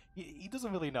 and he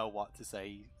doesn't really know what to say.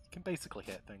 He can basically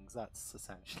hit things. That's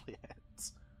essentially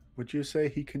it. Would you say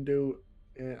he can do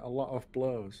a lot of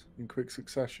blows in quick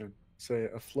succession? Say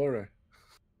a flurry?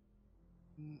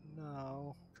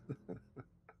 No.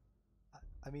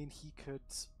 I mean, he could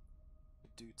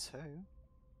do two.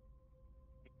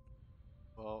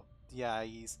 But yeah,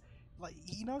 he's like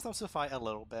he knows how to fight a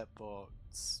little bit, but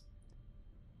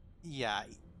yeah,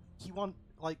 he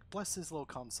like bless his little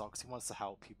consocks. He wants to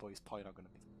help you, but he's probably not going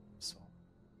to be useful.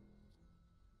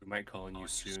 We might call on you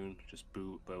soon. Just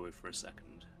bow it for a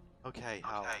second. Okay,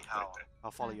 I'll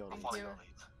follow your lead.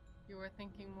 You were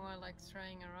thinking more like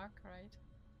throwing a rock, right?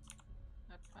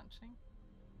 Not punching.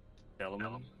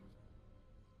 Delman, do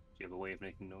you have a way of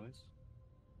making noise?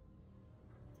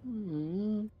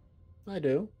 I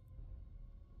do.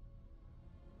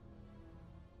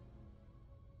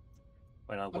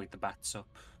 When I'll wake the bats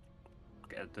up,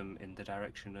 get them in the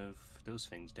direction of those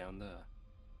things down there.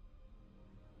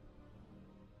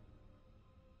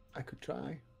 I could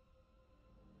try.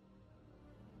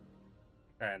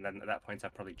 And then at that point,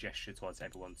 I'd probably gesture towards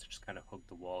everyone to just kind of hug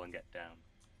the wall and get down.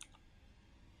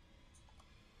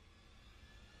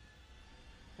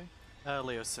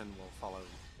 Leosin will follow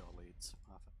your leads,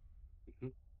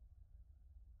 Arthur.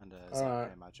 And Zach,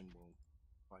 I imagine, will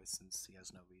follow since he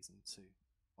has no reason to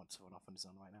want to run off on his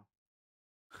own right now.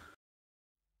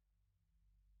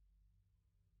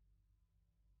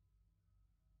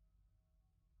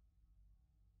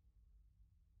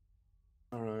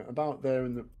 Alright, about there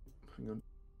in the... Hang on.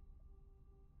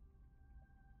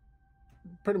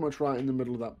 Pretty much right in the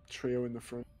middle of that trio in the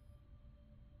front.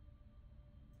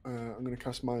 I'm going to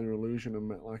cast Minor Illusion and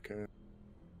make like a...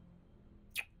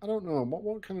 I don't know,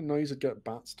 what kind of noise would get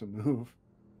bats to move?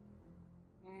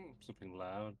 Something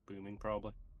loud, booming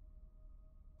probably.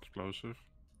 Explosive.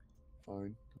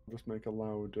 Fine. I'll just make a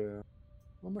loud...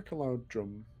 I'll make a loud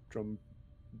drum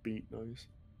beat noise.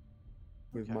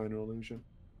 With Minor Illusion.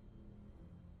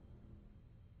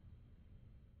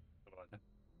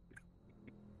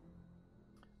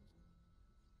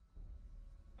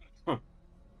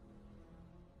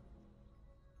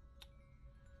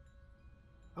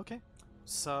 Okay,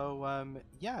 so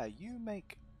yeah, you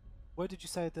make. Where did you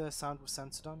say the sound was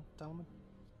centered on, Delman?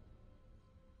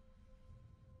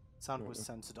 Sound was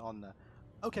centered on there.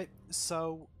 Okay,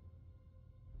 so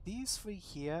these three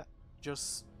here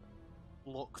just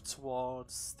look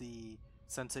towards the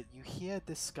center. You hear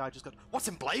this guy just go, "What's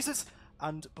in blazes?"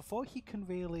 And before he can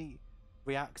really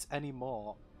react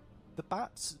anymore, the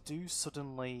bats do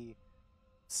suddenly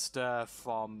stir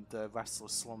from the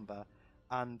restless slumber,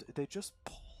 and they just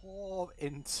pour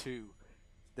into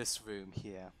this room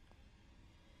here.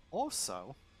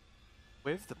 Also,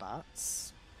 with the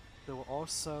bats, there were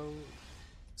also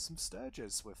some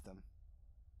sturges with them.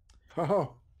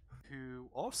 Oh.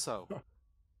 Who also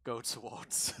go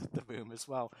towards the room as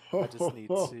well. I just need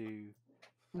to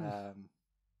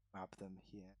grab them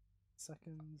here.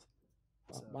 Second.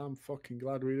 So, I'm fucking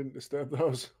glad we didn't disturb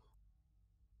those.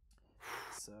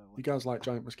 So you guys like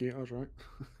giant mosquitoes, right?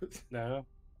 No.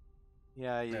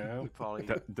 Yeah, you probably...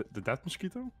 That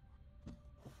mosquito?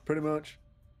 Pretty much.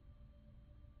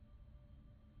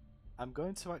 I'm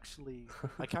going to actually...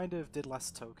 I kind of did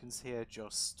less tokens here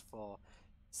just for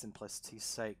simplicity's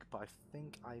sake, but I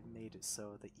think I made it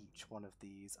so that each one of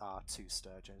these are 2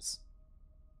 sturges.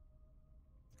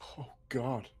 Oh,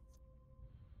 God.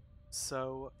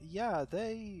 So, yeah,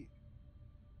 they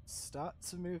start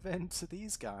to move into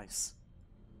these guys.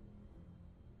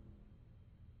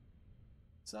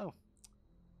 So,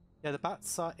 yeah, the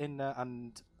bats are in there,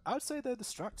 and I would say they're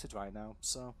distracted right now.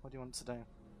 So, what do you want to do?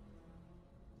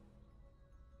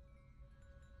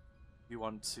 You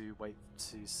want to wait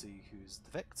to see who's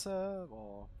the victor,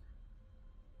 or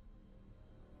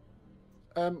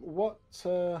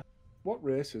what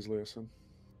race is Leosin?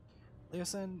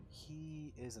 Leosin?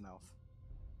 He is an elf.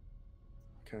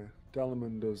 Okay,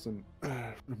 Dallerman doesn't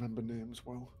remember names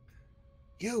well.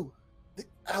 You, the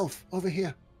elf over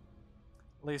here.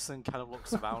 Leosin kind of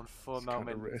looks around for a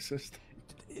moment. Kind of racist.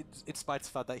 In spite of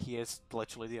the fact that he is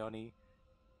literally the only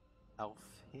elf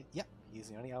here. Yeah, he's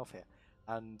the only elf here,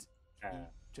 and he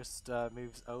just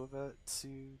moves over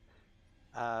to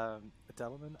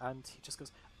Delman, and he just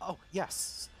goes, "Oh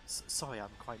yes, sorry, I'm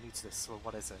quite new to this. So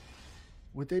what is it?"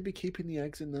 Would they be keeping the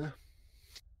eggs in there?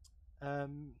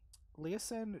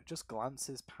 Leosin just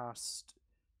glances past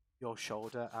your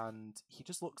shoulder, and he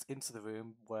just looks into the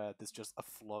room where there's just a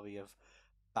flurry of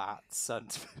bats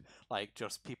and like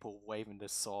just people waving their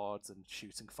swords and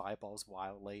shooting fireballs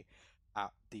wildly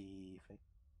at the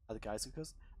guys. Who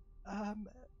goes,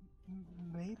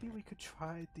 maybe we could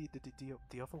try the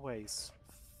other ways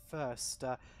first.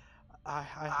 I'm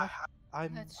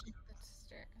Let's shoot the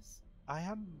stairs. I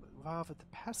am rather the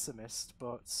pessimist,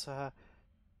 but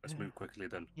let's move quickly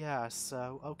then. Yeah.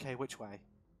 So okay, which way?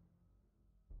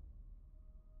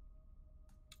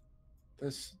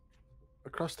 There's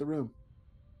across the room.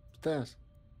 Stairs.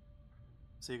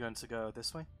 So you're going to go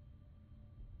this way?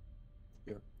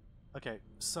 Yeah. Okay,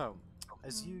 so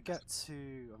as you get to,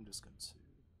 I'm just going to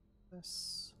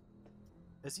this.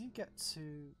 As you get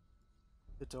to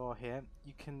the door here,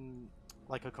 you can,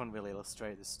 like, I couldn't really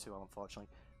illustrate this too well, unfortunately,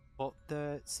 but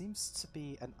there seems to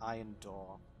be an iron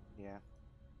door here.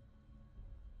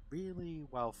 Really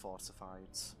well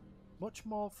fortified. Much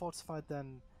more fortified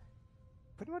than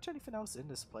pretty much anything else in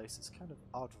this place. It's kind of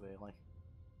odd, really.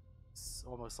 It's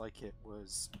almost like it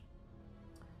was,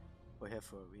 we're here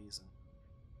for a reason.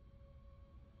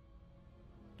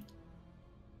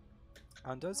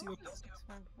 And as you... That looks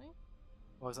friendly.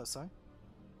 What was that saying?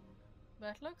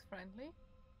 That looks friendly.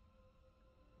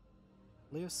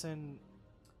 Leosin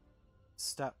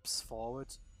steps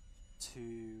forward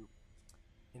to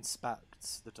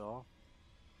inspect the door.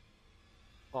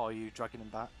 Oh, are you dragging him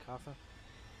back, Arthur?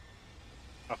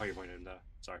 I thought you went in there.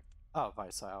 Sorry. Oh,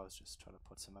 right, sorry, I was just trying to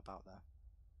put him about there.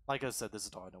 Like I said, there's a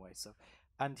door in the way, so...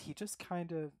 And he just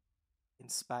kind of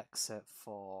inspects it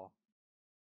for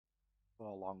a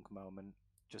long moment,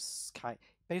 just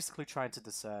basically trying to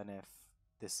discern if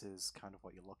this is kind of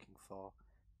what you're looking for,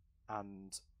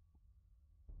 and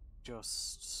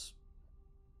just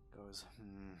goes,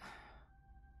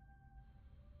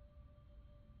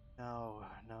 no,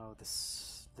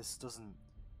 this doesn't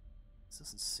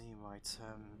seem right.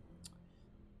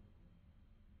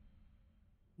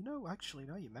 You know, actually,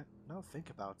 no, think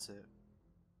about it.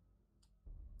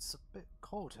 It's a bit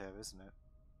cold here, isn't it?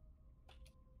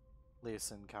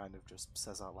 Leosin kind of just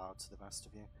says out loud to the rest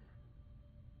of you.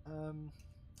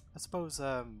 I suppose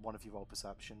one of you roll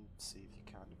perception, see if you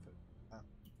can.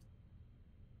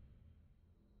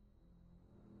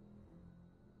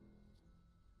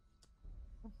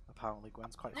 Apparently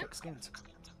Gwen's quite thick-skinned.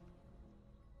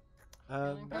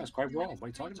 That's quite wrong. What are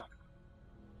you talking about?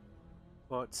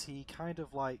 But he kind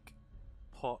of like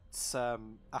puts a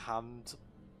hand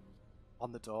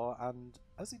on the door, and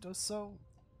as he does so,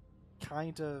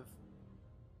 kind of,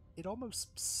 it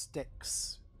almost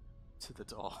sticks to the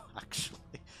door,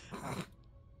 actually.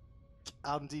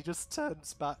 And he just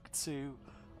turns back to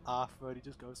Arthur and he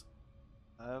just goes,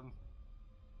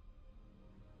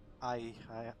 I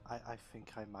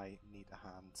think I might need a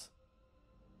hand.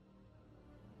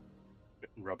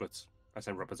 I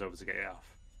send Roberts over to get it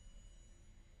off.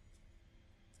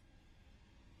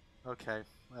 Okay,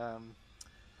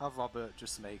 have Robert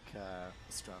just make a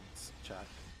strength check.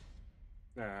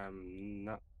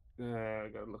 Not. I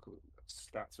gotta look at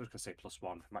stats. I was gonna say +1.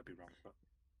 I might be wrong, but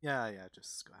Yeah,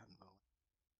 just go ahead and roll.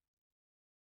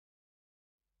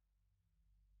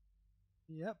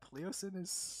 Yep, Leosin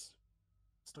is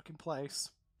stuck in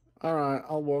place. Alright,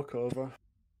 I'll walk over.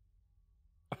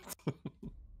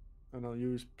 And I'll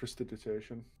use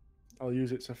prestidigitation. I'll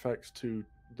use its effects to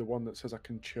the one that says I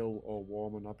can chill or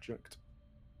warm an object.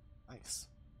 Nice.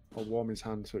 I'll warm his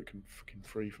hand so it can fucking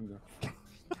free from the...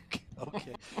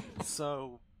 Okay,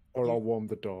 so... Or I'll warm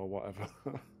the door, whatever.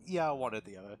 Yeah, one or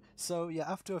the other. So,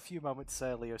 yeah, after a few moments,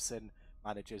 Leosin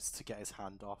manages to get his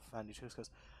hand off, and he just goes,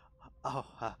 "Oh,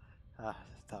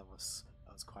 that was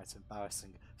quite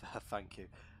embarrassing. Thank you.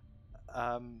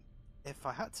 If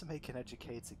I had to make an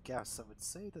educated guess, I would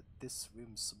say that this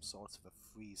room's some sort of a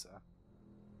freezer.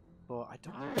 but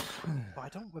I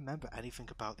don't remember anything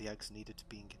about the eggs needed to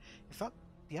being. In fact,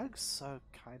 the eggs are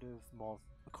kind of more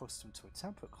accustomed to a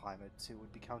temperate climate, so it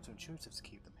would be counterintuitive to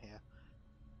keep them here.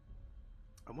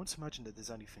 I won't imagine that there's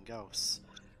anything else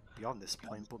beyond this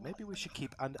point, but maybe we should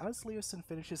keep. And as Leosin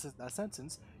finishes that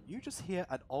sentence, you just hear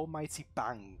an almighty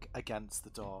bang against the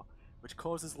door, which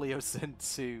causes Leosin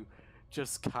to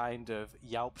just kind of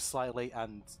yelp slightly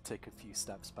and take a few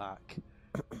steps back.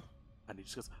 And he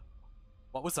just goes,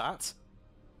 "What was that?"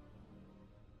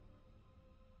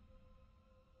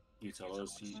 You tell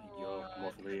us you're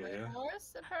more familiar here.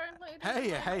 Apparently.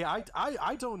 Hey,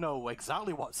 I don't know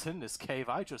exactly what's in this cave.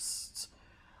 I just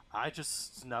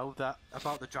know that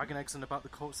about the dragon eggs and about the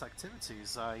cult's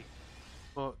activities.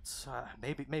 But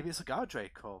maybe it's a guard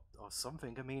drake or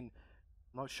something. I mean,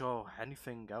 I'm not sure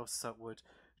anything else that would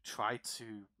try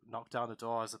to knock down the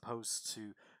door as opposed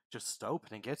to just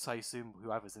opening it. I assume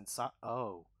whoever's inside.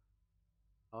 Oh,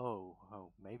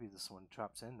 maybe there's someone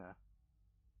trapped in there.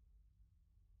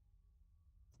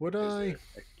 Would I? Is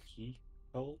there a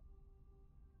keyhole?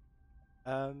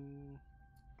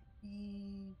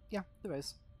 Yeah, there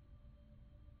is.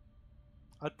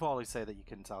 I'd probably say that you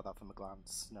can tell that from a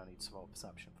glance. No need to roll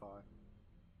perception for it.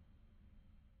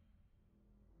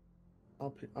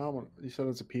 You said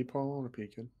it's a peephole. I want to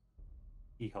peek in.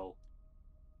 Keyhole.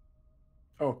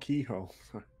 Oh, keyhole.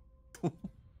 I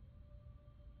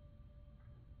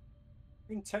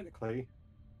mean, technically,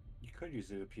 you could use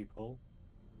it a peephole.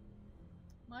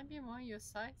 Might be more your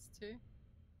size too.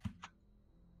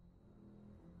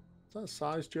 Is that a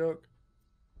size joke?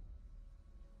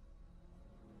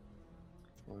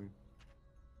 Fine.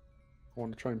 I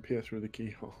want to try and peer through the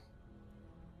keyhole.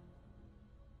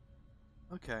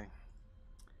 Okay.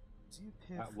 Do you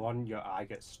peer At one, your eye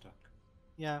gets stuck.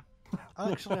 Yeah.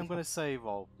 Actually, I'm going to say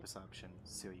roll perception.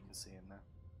 See what you can see in there.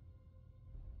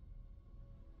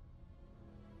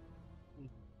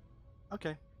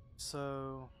 Okay.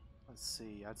 So, let's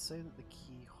see. I'd say that the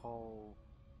keyhole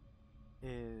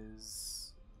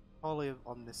is probably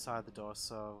on this side of the door,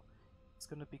 so it's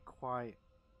going to be quite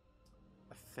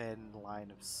a thin line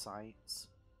of sight.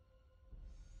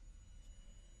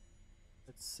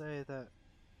 I'd say that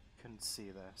you can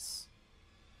see this.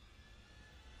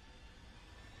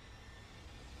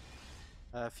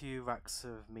 A few racks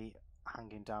of meat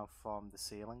hanging down from the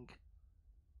ceiling,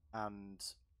 and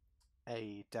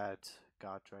a dead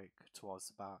guard drake towards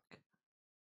the back.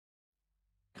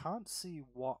 Can't see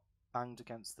what banged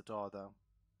against the door though.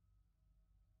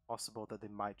 Possible that they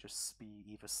might just be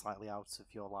either slightly out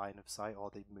of your line of sight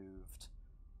or they moved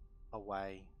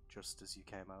away just as you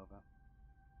came over.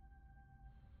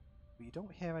 But you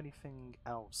don't hear anything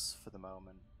else for the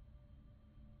moment.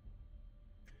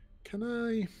 Can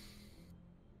I?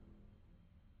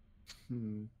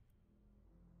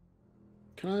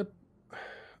 Can I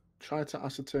try to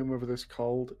ascertain whether this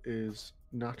cold is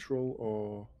natural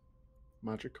or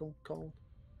magical cold?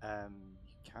 You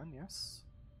can, yes.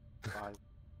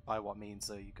 By what means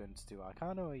are you going to do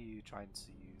Arcana, or are you trying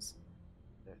to use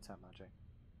Detect Magic?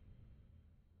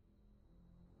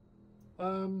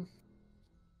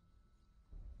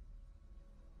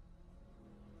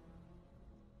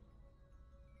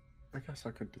 I guess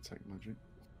I could detect magic.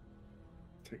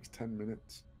 Takes 10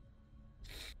 minutes.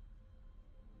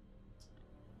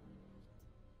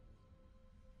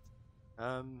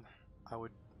 Are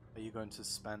you going to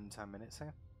spend 10 minutes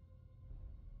here?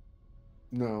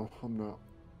 No, I'm not.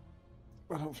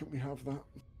 I don't think we have that.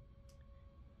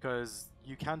 Because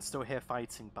you can still hear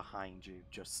fighting behind you,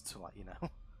 just to let you know.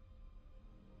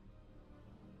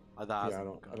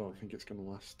 Yeah, I don't think it's going to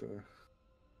last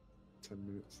 10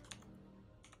 minutes.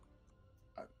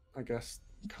 I guess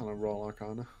kind of roll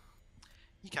Arcana.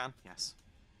 You can, yes.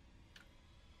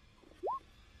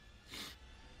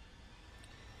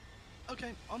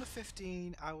 Okay, on a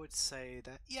 15, I would say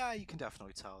that, yeah, you can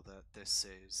definitely tell that this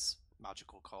is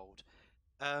magical cold.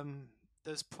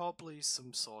 There's probably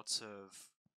some sort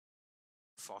of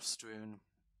frost rune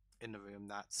in the room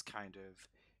that's kind of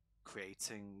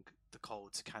creating the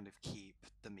cold to kind of keep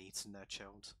the meat in there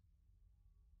chilled.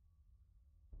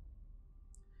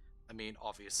 I mean,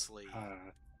 obviously,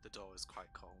 the door is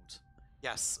quite cold.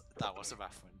 Yes, that was a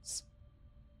reference.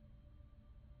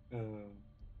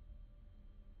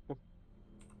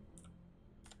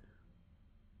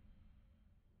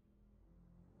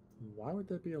 Why would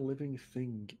there be a living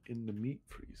thing in the meat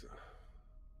freezer?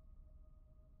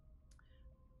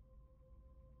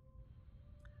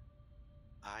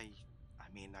 I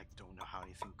mean, I don't know how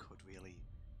anything could really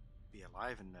be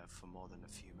alive in there for more than a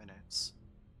few minutes.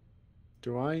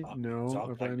 Do I know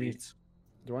of any? Meat.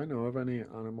 Do I know of any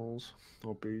animals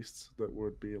or beasts that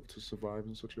would be able to survive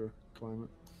in such a climate?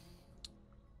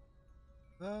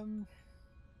 I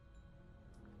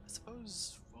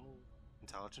suppose roll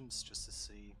intelligence just to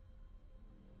see.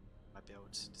 Might be able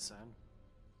to discern.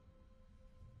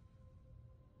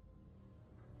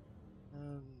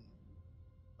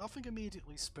 Nothing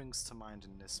immediately springs to mind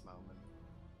in this moment.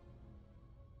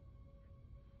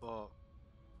 But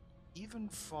even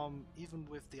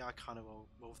with the Arcana roll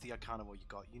you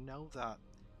got, you know that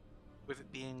with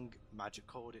it being magic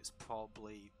cold, it's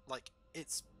probably like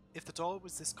if the door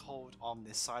was this cold on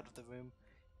this side of the room,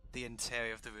 the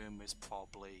interior of the room is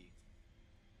probably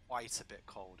quite a bit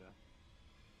colder.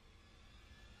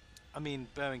 I mean,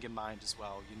 bearing in mind as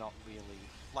well, you're not really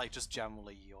like just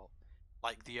generally you're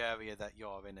like the area that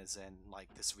you're in is in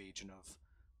like this region of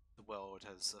the world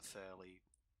has a fairly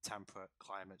temperate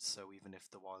climate, so even if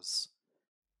there was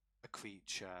a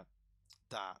creature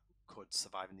that could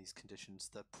survive in these conditions,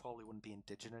 they probably wouldn't be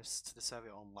indigenous to this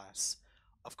area unless,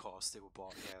 of course, they were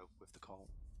brought here with the cold.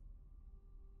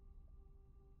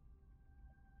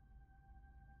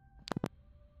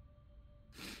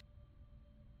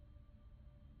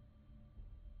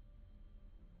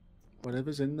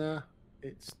 Whatever's in there,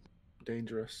 it's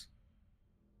dangerous.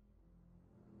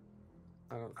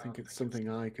 I don't think it's something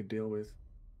I could deal with.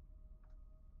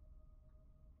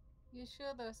 You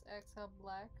sure those eggs are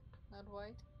black, not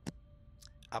white?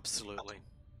 Absolutely.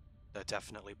 They're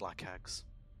definitely black eggs.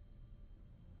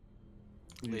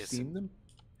 Have you seen them?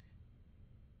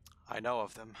 I know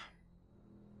of them.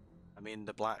 I mean,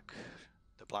 the black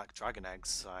dragon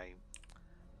eggs, I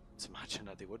don't imagine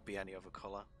that they would be any other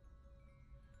colour.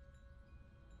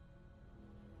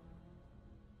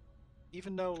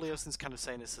 Even though Leoson's kind of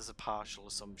saying this as a partial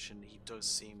assumption, he does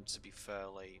seem to be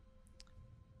fairly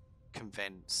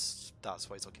convinced that's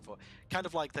what he's looking for. Kind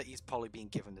of like that he's probably being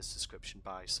given this description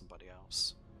by somebody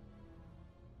else.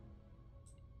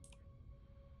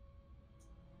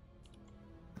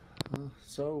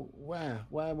 So where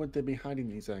would they be hiding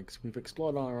these eggs? We've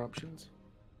explored all our options.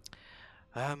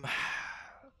 Well,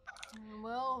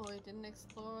 we didn't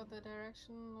explore the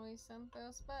direction we sent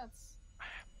those bats.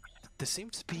 There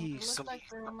seemed to be some. Like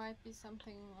there might be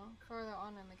something further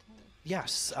on in the cave.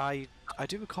 Yes, I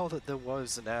do recall that there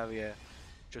was an area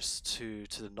just to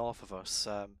the north of us.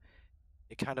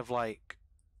 It kind of like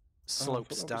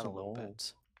slopes down a little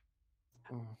bit.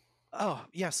 Oh,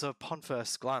 yeah, so upon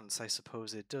first glance, I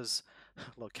suppose it does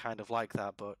look kind of like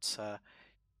that, but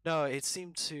no, it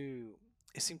seemed to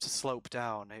slope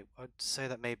down. I'd say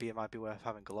that maybe it might be worth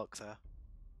having a look there.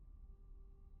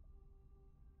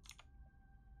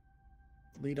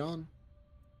 Lead on.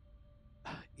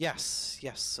 Yes,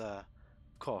 of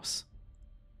course.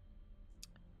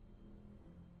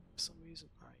 For some reason,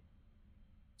 I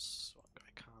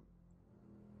can't.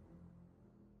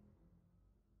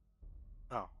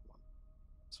 Oh,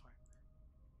 sorry.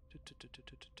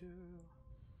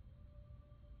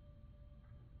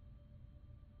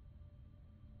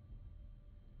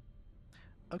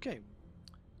 Okay,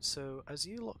 so as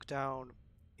you look down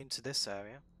into this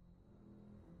area,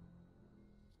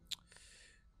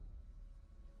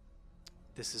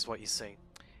 this is what you see.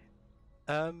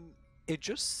 It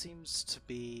just seems to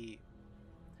be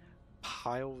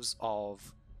piles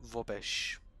of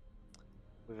rubbish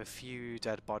with a few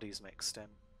dead bodies mixed in.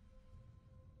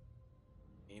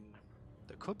 I mean,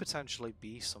 there could potentially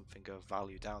be something of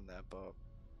value down there, but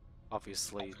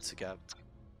obviously to get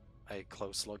a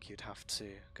close look you'd have to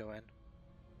go in.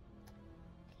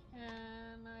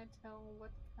 Can I tell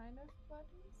what kind of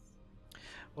bodies?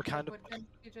 What kind of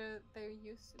computer they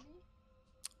used to be?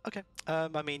 Okay.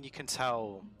 I mean, you can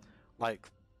tell, like,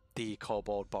 the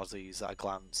kobold bodies at a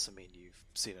glance. I mean, you've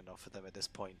seen enough of them at this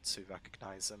point to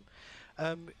recognize them.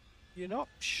 You're not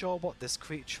sure what this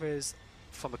creature is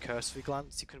from a cursory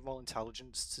glance. You can roll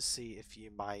intelligence to see if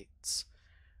you might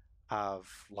have,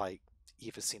 like,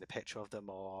 either seen a picture of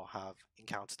them or have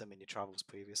encountered them in your travels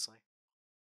previously.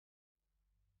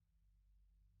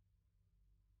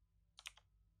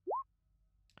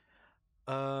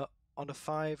 On a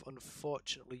 5,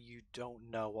 unfortunately, you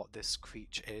don't know what this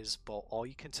creature is, but all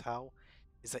you can tell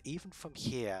is that even from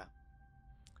here,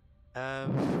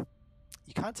 you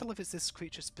can't tell if it's this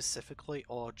creature specifically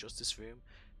or just this room,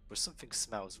 but something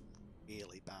smells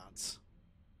really bad.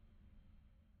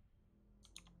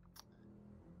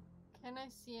 Can I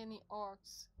see any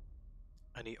orcs?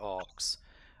 Any orcs?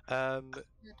 Dead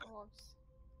orcs.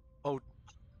 Oh,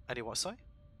 any what, sorry?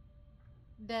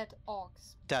 Dead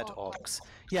orcs. Dead orcs.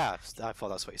 Yeah, I thought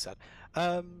that's what you said.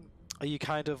 Are you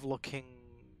kind of looking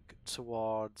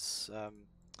towards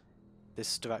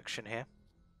this direction here?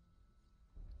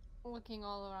 Looking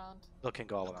all around.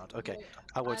 Looking all around. Okay,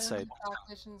 I would say. I don't have dark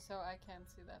vision, so I can't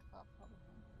see that far, probably.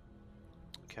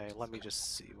 Okay, let me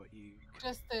just see what you.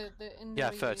 Just the in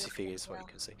yeah, the 30 feet is what you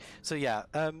can see. So yeah,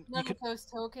 none you can. of those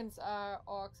tokens are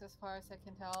orcs, as far as I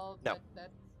can tell. No,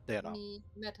 that's they are not. me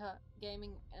meta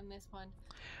gaming in this point.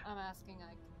 I'm asking,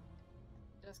 like,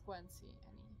 does Gwen see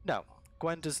any? No,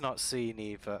 Gwen does not see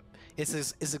neither. It's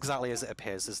exactly as it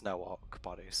appears. There's no orc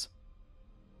bodies.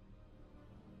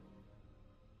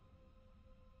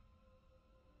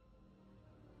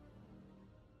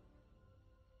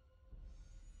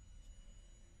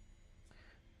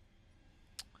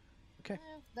 Okay.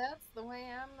 If that's the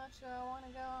way, I'm not sure I want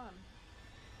to go on.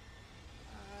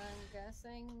 I'm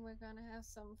guessing we're gonna have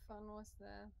some fun with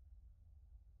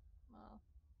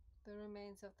the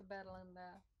remains of the battle in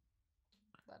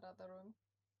that other room.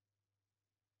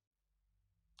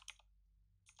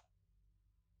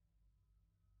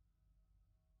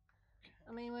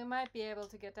 I mean, we might be able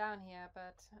to get down here,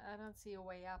 but I don't see a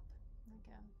way up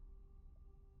again.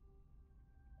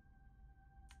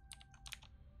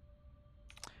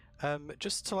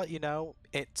 Just to let you know,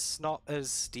 it's not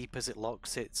as deep as it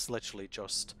looks. It's literally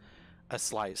just a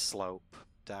slight slope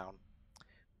down.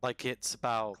 Like, it's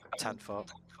about 10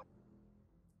 foot.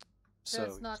 So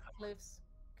it's not cliffs,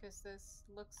 because this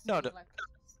looks no, like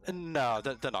cliffs. No,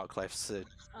 they're not cliffs.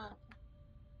 Oh.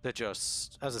 They're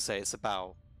just, as I say,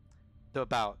 they're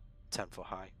about 10 foot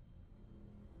high.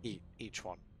 Each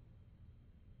one.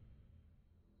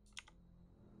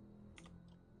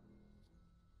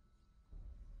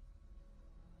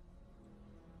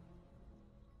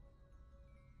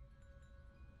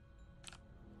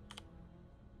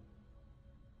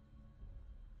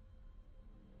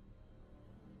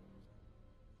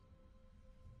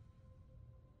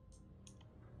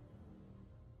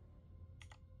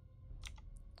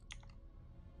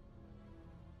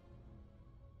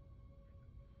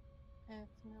 If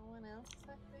no one else is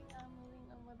acting, I'm moving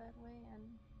over that way and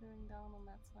going down on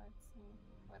that side, see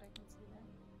what I can see there.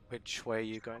 Which way are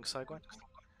you going, Gwen?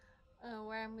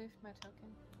 Where I moved my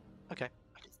token. Okay.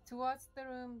 It's towards the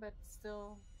room, but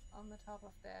still on the top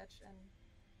of the edge and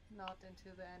not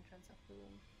into the entrance of the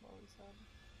room where we saw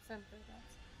the center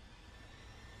guys.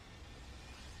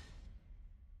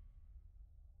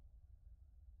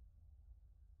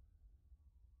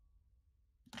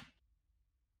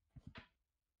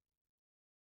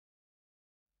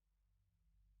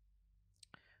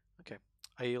 Okay.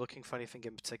 Are you looking for anything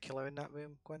in particular in that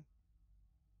room, Gwen?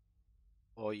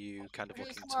 Or are you kind of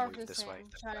looking to move this way?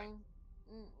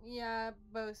 Yeah,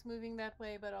 both moving that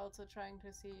way, but also trying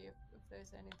to see if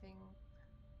there's anything,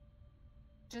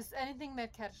 just anything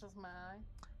that catches my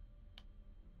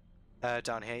eye.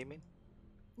 Down here, you mean?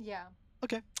 Yeah.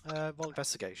 Okay. Roll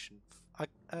investigation.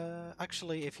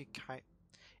 Actually, if you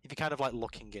kind of like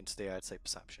looking into the air, I'd say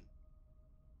perception.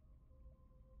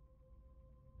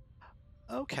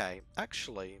 Okay,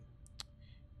 actually,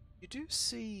 you do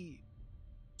see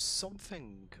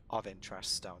something of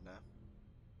interest down there.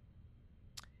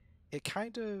 It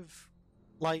kind of,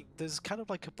 like, there's kind of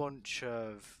like a bunch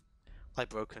of, like,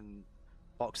 broken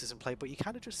boxes in play, but you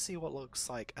kind of just see what looks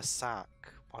like a sack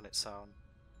on its own.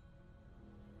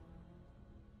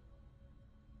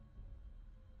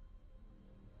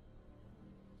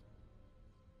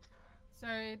 So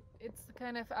it's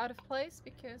kind of out of place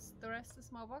because the rest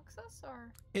is more boxes,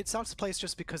 or? It's out of place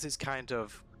just because it's kind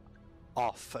of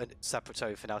off and separate to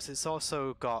everything else. It's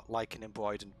also got like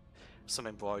some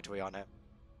embroidery on it.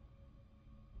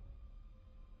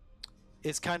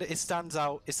 It stands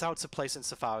out. It's out of place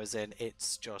insofar as in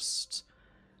it's just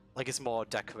like it's more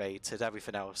decorated.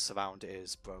 Everything else around it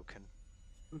is broken.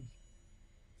 With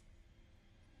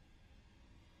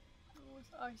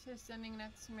Arthur standing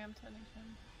next to me, I'm telling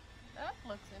him. That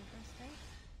looks interesting.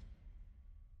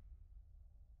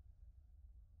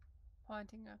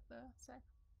 Pointing at the sack.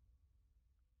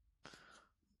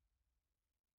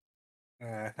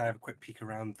 I have a quick peek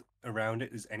around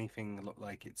it. Does anything look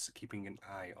like it's keeping an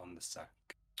eye on the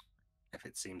sack? If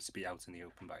it seems to be out in the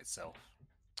open by itself.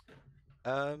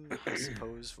 I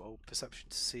suppose roll perception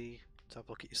to have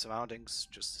a look at your surroundings,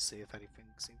 just to see if anything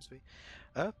seems to be.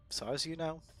 So as you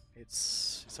know,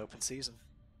 it's open season.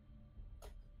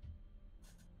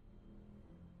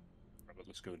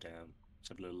 Let's go down. Let's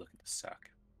have a little look at the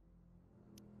sack.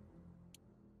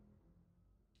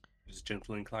 Is it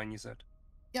gentle incline, you said?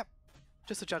 Yep.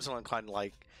 Just a gentle incline,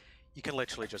 like, you can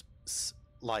literally just,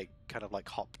 like, kind of like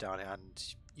hop down it,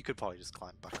 and you could probably just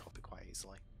climb back up it quite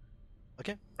easily.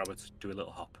 Okay? Robert, do a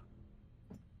little hop.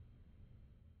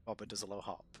 Robert does a little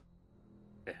hop.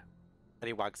 Yeah. And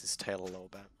he wags his tail a little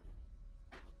bit.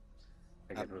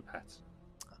 I give him a pat.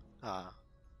 Ah.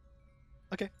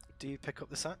 Okay. Do you pick up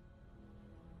the sack?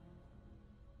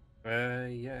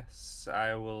 Yes.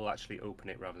 I will actually open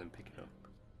it rather than pick it up.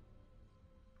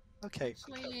 Okay.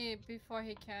 Actually, before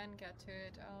he can get to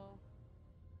it, I'll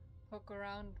poke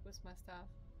around with my staff.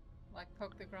 Like,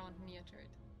 poke the ground near to it.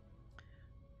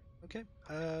 Okay.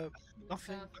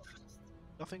 Nothing. Staff just-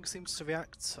 Nothing seems to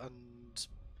react, and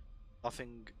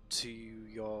nothing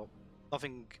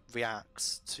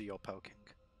reacts to your poking.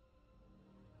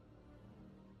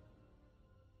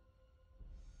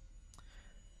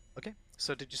 Okay.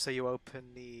 So did you say you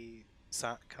open the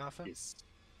sack, Arthur? Yes.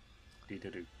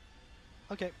 Do.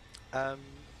 Okay.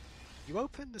 You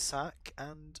open the sack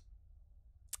and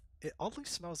it oddly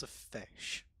smells of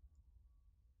fish.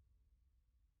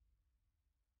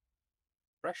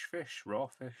 Fresh fish, raw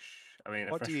fish. I mean,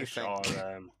 a What fresh do you fish think?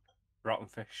 or rotten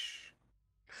fish.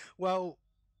 Well,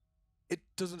 it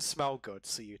doesn't smell good,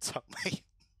 so you tell me.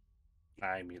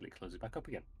 I immediately close it back up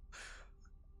again.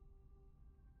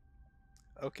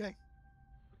 Okay.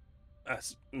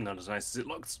 That's not as nice as it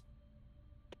looks.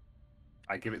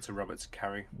 I give it to Robert to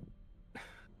carry.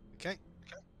 Okay.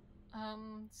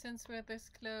 Since we're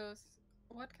this close,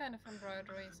 what kind of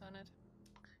embroidery is on it?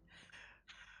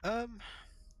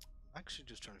 Actually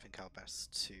just trying to think how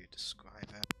best to describe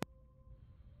it.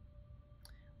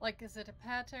 Like, is it a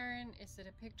pattern? Is it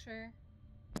a picture?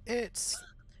 It's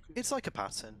like a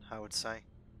pattern, I would say.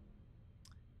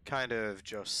 Kind of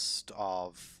just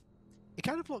of... It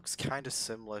kind of looks kind of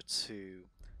similar to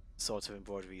sort of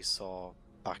embroidery you saw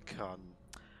back on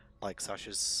like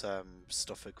Sasha's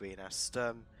stuff at Greenest.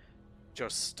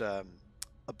 Just a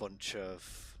bunch of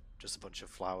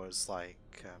flowers,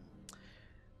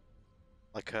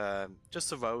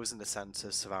 just a rose in the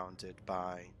center surrounded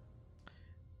by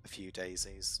a few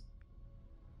daisies.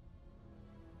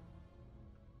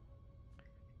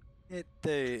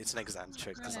 It's an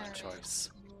eccentric design choice.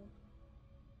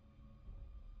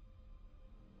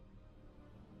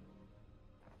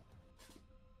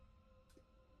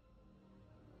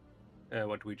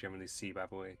 What do we generally see, by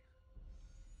the way?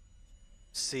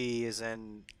 See is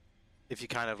in if you're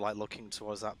kind of like looking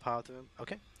towards that part of the room.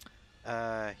 Okay.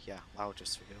 Yeah, I'll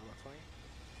just reveal that for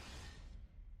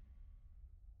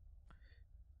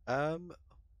you.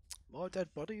 More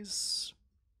dead bodies,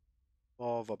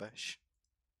 more rubbish.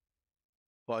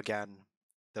 But again,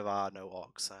 there are no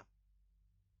orcs there.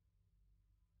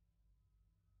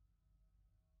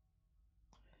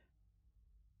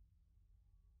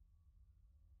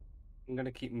 I'm going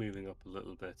to keep moving up a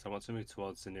little bit. I want to move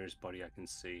towards the nearest body I can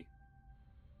see.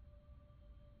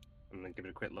 And then give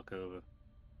it a quick look over.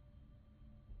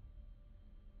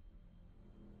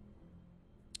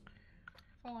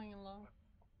 Following along.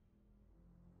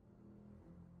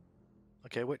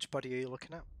 Okay, which body are you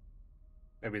looking at?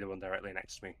 Maybe the one directly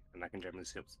next to me, and I can generally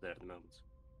see up to there at the moment.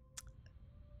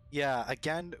 Yeah,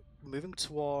 again, moving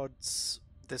towards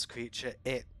this creature,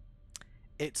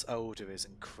 its odor is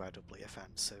incredibly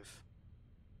offensive.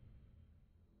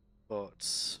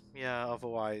 But yeah,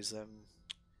 otherwise,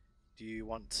 do you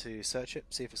want to search it,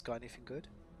 see if it's got anything good?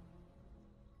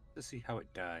 To see how it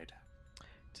died.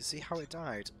 To see how it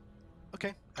died.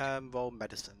 Okay, roll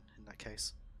medicine in that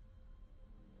case.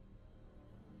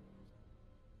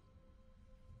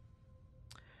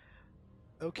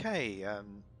 Okay,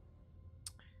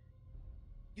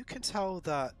 you can tell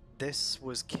that this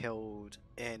was killed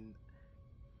in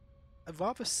a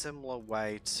rather similar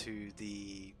way to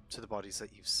the bodies that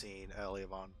you've seen earlier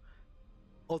on.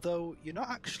 Although you're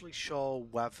not actually sure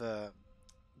whether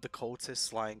the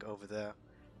cultists lying over there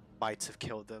might have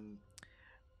killed them.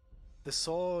 The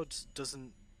sword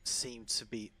doesn't seem to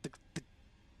be...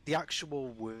 The actual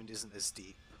wound isn't as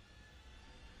deep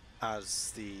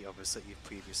as the others that you've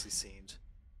previously seen.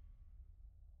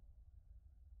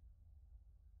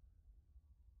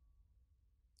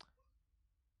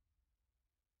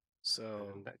 So...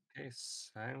 In that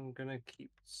case, I'm gonna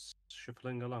keep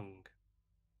shuffling along.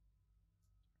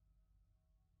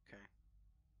 Okay.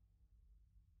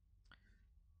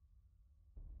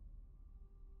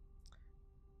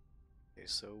 Okay,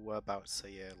 so whereabouts are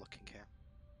you looking here?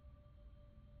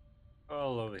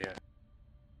 All over here.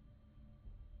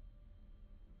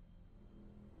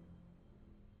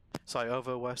 Sorry,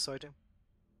 over where, sorry, Doom?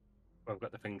 Well, I've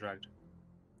got the thing dragged.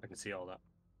 I can see all that.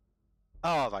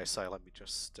 Oh, right, sorry, let me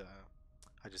just...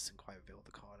 I just didn't quite reveal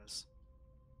the corners.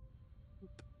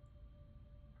 Boop.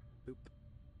 Boop.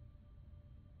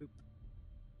 Boop.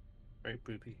 Very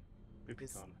boopy.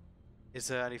 Boopy corner. Is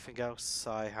there anything else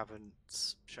I haven't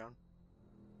shown?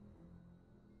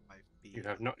 Might be... You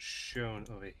have not shown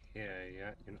over here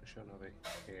yet. You're not shown over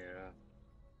here.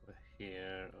 Over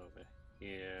here, over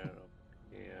here,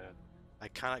 over here. I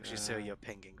can't actually see where you're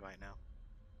pinging right now.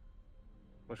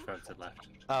 Much further to the left.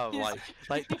 Oh,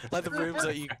 like the rooms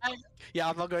that you. Yeah,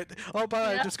 I'm not going. Oh,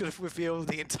 but I'm just going to reveal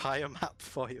the entire map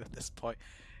for you at this point.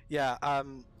 Yeah, I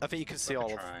think you can see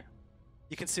all of.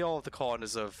 You can see all of the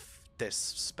corners of this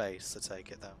space. I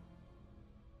take it though.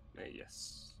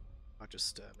 Yes. I'll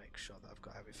just make sure that I've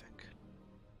got everything.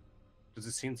 Does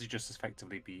it seem to just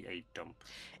effectively be a dump?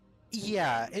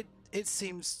 Yeah, it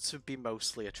seems to be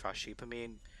mostly a trash heap. I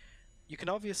mean, you can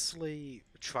obviously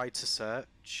try to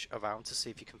search around to see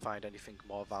if you can find anything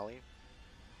more value.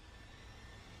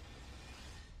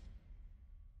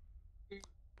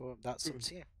 But that's up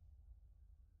to you.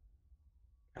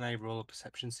 Can I roll a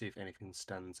perception, see if anything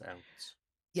stands out?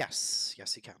 Yes,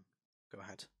 you can. Go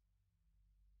ahead.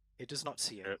 It does not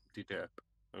see you. Okie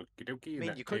dokie. I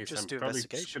mean, you could just do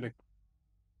investigation.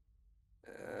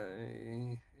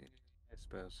 I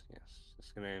suppose, yes.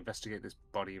 Just going to investigate this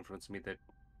body in front of me, the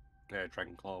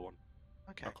Dragon Claw one.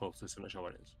 Okay. Not closest, I'm not sure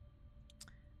what it is.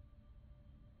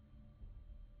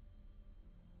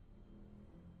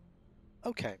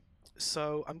 Okay,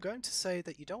 so I'm going to say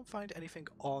that you don't find anything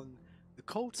on the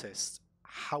cultist.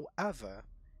 However,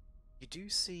 you do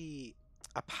see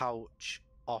a pouch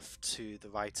off to the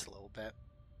right a little bit.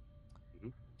 Mm-hmm.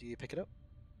 Do you pick it up?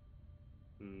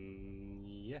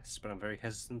 Yes, but I'm very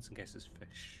hesitant in case it's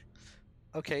fish.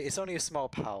 Okay, it's only a small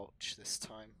pouch this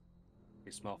time.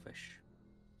 A small fish.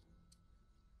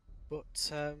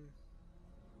 But, yeah.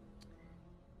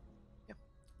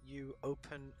 You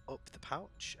open up the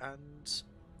pouch and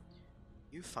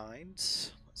you find,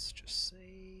 let's just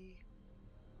see,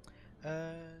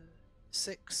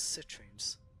 6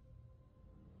 citrines.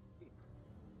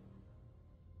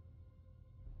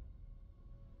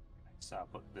 So I'll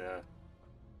put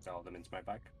all of them into my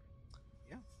bag.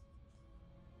 Yeah.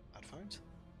 I'd find.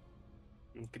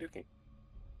 Okie dokie.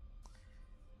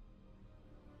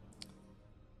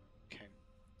 Okay.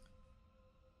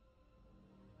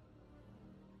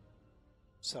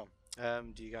 So,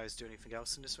 do you guys do anything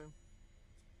else in this room?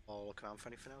 Or look around for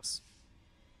anything else?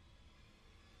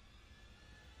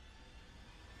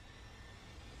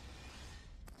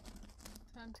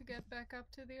 Time to get back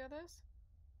up to the others?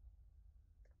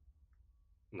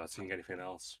 I'm not seeing anything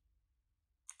else.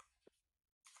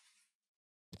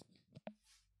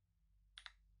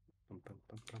 Oh,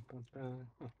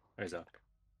 there's Ark.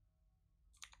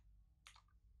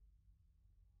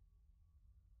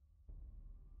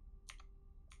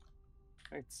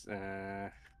 Right,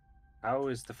 how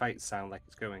is the fight sound like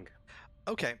it's going?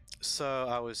 Okay, so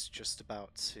I was just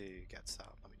about to get to that.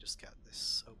 Let me just get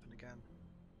this open again.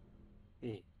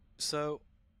 Yeah. So,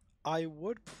 I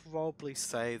would probably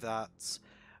say that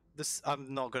this.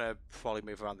 I'm not going to probably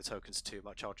move around the tokens too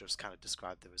much. I'll just kind of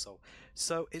describe the result.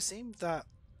 So, it seemed that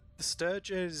the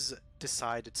Sturges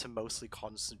decided to mostly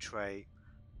concentrate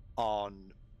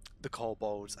on the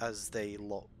kobolds as they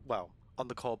look. Well, on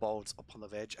the kobolds up on the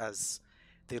ridge as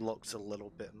they looked a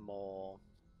little bit more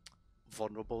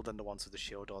vulnerable than the ones with the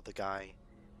shield or the guy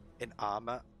in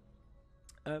armor.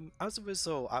 As a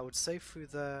result, I would say through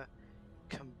their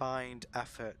combined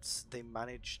efforts, they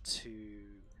managed to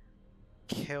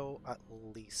kill at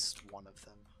least one of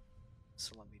them.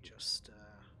 So let me just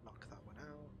knock that one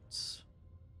out.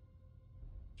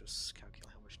 Just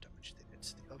calculate how much damage they did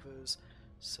to the others.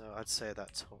 So I'd say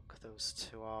that took those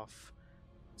 2 off.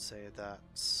 I'd say that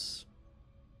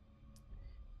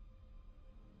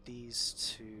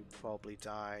these 2 probably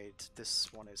died.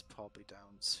 This one is probably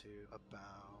down to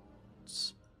about,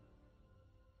 let's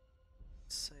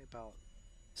say about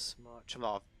this much. I'm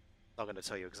not going to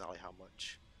tell you exactly how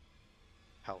much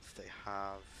health they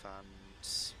have, and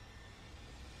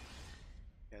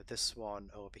yeah, this one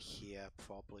over here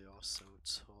probably also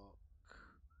took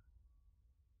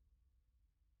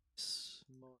this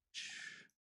much.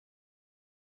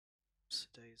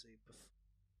 Daisy before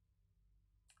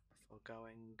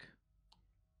going,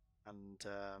 and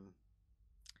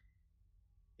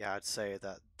yeah, I'd say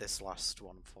that this last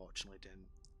one unfortunately didn't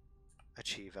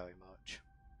achieve very much.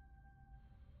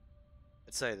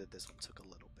 I'd say that this one took a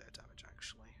little bit of damage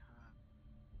actually,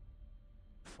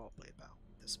 probably about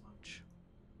this much.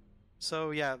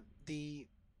 So yeah, you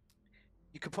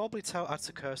could probably tell at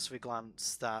a cursory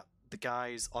glance that the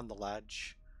guys on the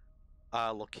ledge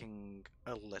are looking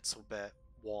a little bit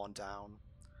worn down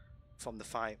from the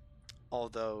fight,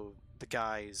 although the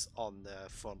guys on the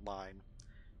front line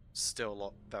still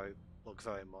look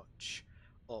very much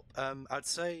up. I'd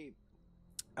say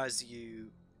as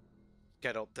you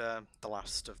get up there, the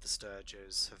last of the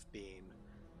Sturges have been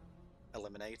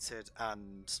eliminated,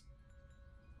 and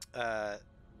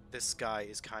this guy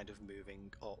is kind of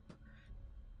moving up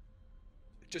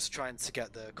just trying to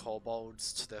get the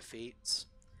kobolds to their feet,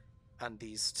 and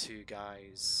these two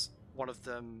guys, one of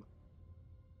them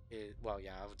is, well,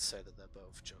 yeah, I would say that they're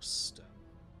both just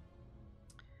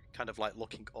kind of like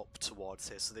looking up towards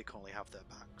here, so they can only have their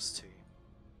backs to you.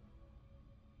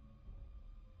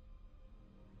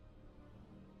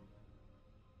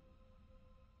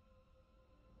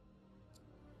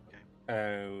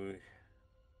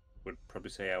 Would probably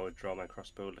say I would draw my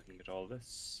crossbow looking at all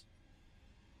this.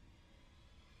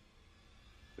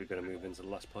 We're going to move into the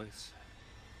last place.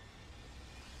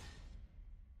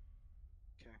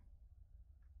 Okay.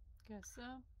 Guess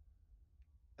so.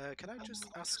 Can I just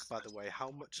ask, by the way,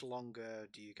 how much longer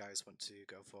do you guys want to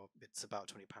go for? It's about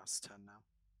 20 past 10 now.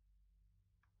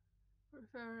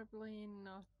 Preferably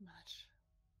not much.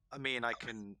 I mean,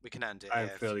 we can end it I'm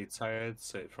here. fairly tired,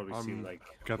 so it probably seemed like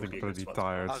getting pretty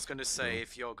tired. I was going to say,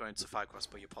 if you're going to fight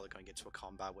crossbow, you're probably going to get to a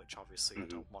combat, which obviously I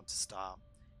don't want to start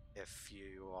if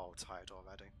you are all tired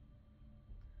already.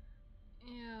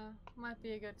 Yeah, might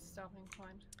be a good stopping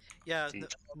point. Yeah,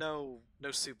 no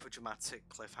super dramatic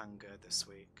cliffhanger this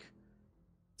week.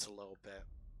 It's a little bit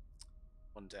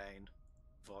mundane,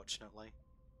 fortunately.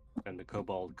 And the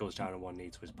kobold goes down on one knee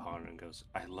to his partner and goes,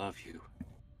 "I love you."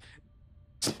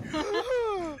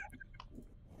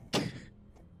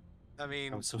 I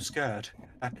mean, I'm so scared.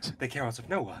 They came out of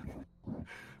nowhere.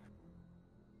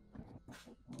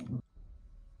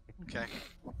 Okay.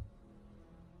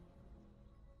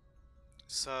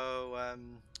 So,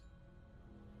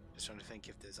 just trying to think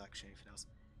if there's actually anything else.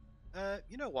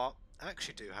 You know what? I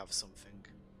actually do have something.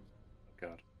 Oh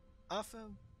God.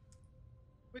 Arthur,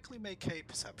 quickly make a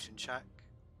perception check.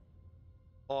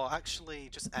 Or actually,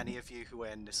 just any of you who are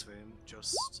in this room,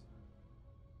 just...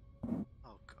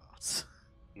 Oh God.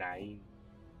 9.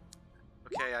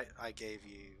 Okay, I gave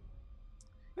you...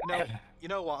 You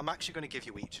know what? I'm actually going to give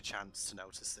you each a chance to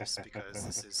notice this, because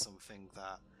this is something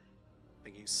that...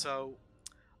 So,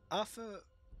 Arthur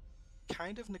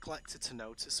kind of neglected to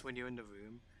notice when you're in the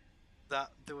room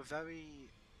that there were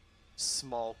very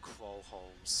small crawl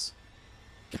holes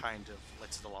kind of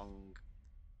littered along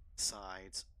the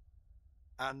side.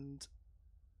 And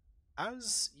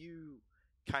as you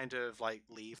kind of like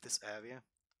leave this area,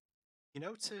 you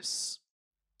notice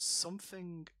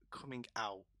something coming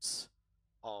out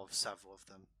of several of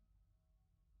them.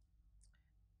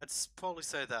 I'd probably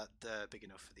say that they're big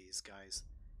enough for these guys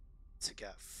to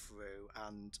get through,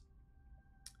 and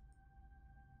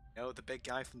you know the big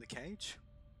guy from the cage?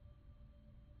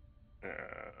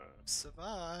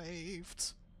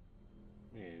 Survived!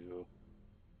 Ew.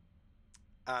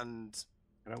 And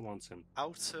I don't want him.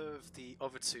 out of the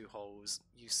other two holes,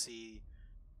 you see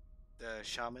the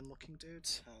shaman looking dude,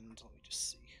 and let me just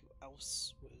see who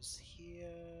else was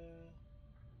here.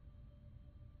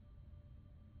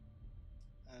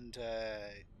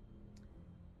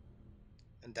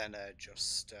 And then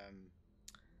just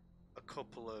a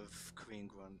couple of Korean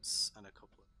grunts and a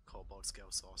couple of kobold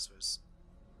scale sorcerers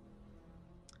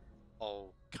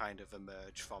all kind of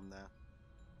emerge from there.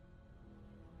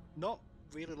 Not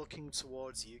really looking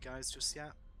towards you guys just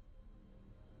yet,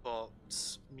 but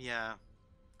yeah,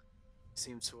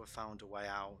 seem to have found a way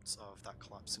out of that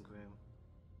collapsing room,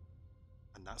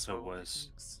 and that's So where where's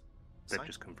that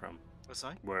just come from? Oh,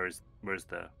 sorry? Where's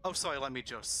the... Oh, sorry, let me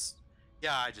just...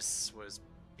 Yeah, I just was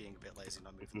being a bit lazy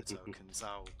not moving the tokens.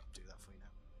 I'll do that for you now.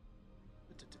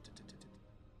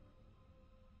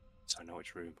 So I know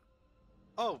which room.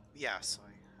 Oh, yeah,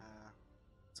 sorry.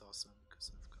 It's awesome,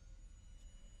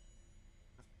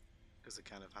 because I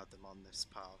kind of had them on this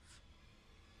part of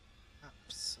map,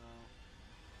 so...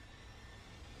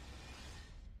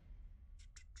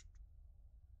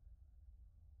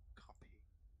 Copy,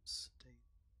 state...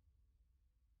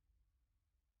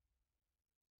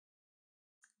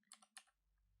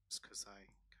 Just because I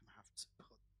kind of have to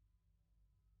put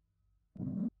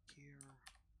here.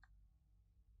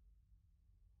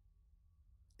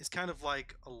 It's kind of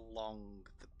like along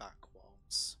the back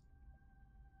walls.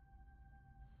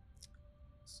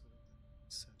 So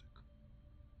set a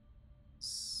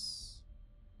course.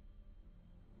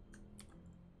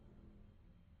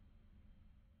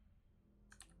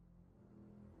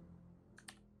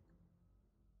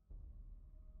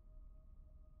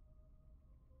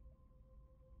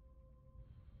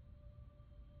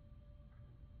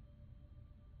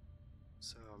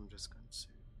 So I'm just going to...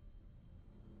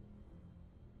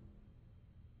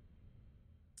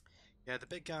 Yeah, the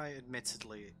big guy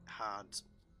admittedly had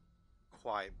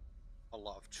quite a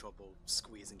lot of trouble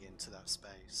squeezing into that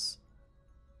space.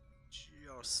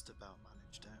 Just about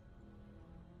managed it.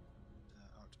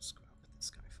 I'll just grab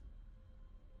this guy.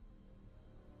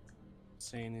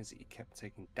 saying is he kept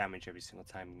taking damage every single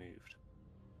time he moved.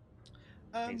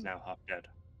 He's now half dead.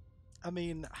 I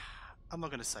mean, I'm not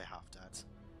going to say half dead.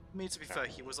 I mean, to be fair,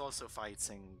 he was also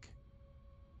fighting,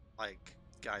 like,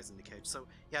 guys in the cage. So,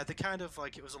 yeah, they kind of,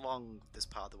 like, it was along this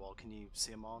part of the wall. Can you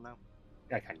see them all now?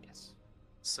 I can, yes.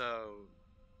 So,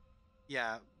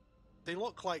 yeah, they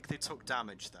look like they took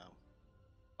damage, though.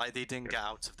 Like, they didn't get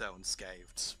out of there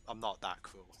unscathed. I'm not that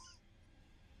cruel.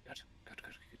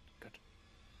 Good.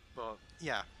 But,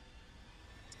 yeah,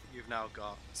 you've now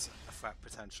got a threat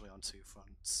potentially on 2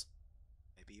 fronts.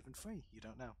 Maybe even 3, you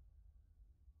don't know.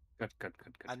 Good.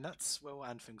 And that's where we'll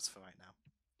end things for right now.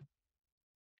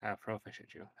 I'll throw a fish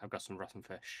at you. I've got some rotten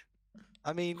fish.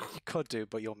 I mean, you could do,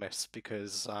 but you'll miss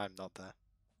because I'm not there.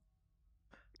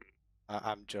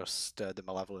 I'm just the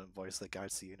malevolent voice that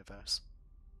guides the universe.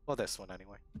 Well, this one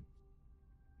anyway.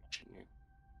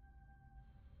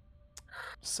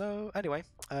 So anyway,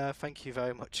 thank you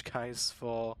very much, guys,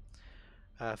 for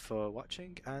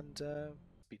watching, and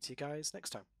speak to you guys next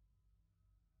time.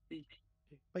 Bye.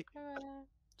 Bye. Bye.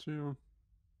 See you.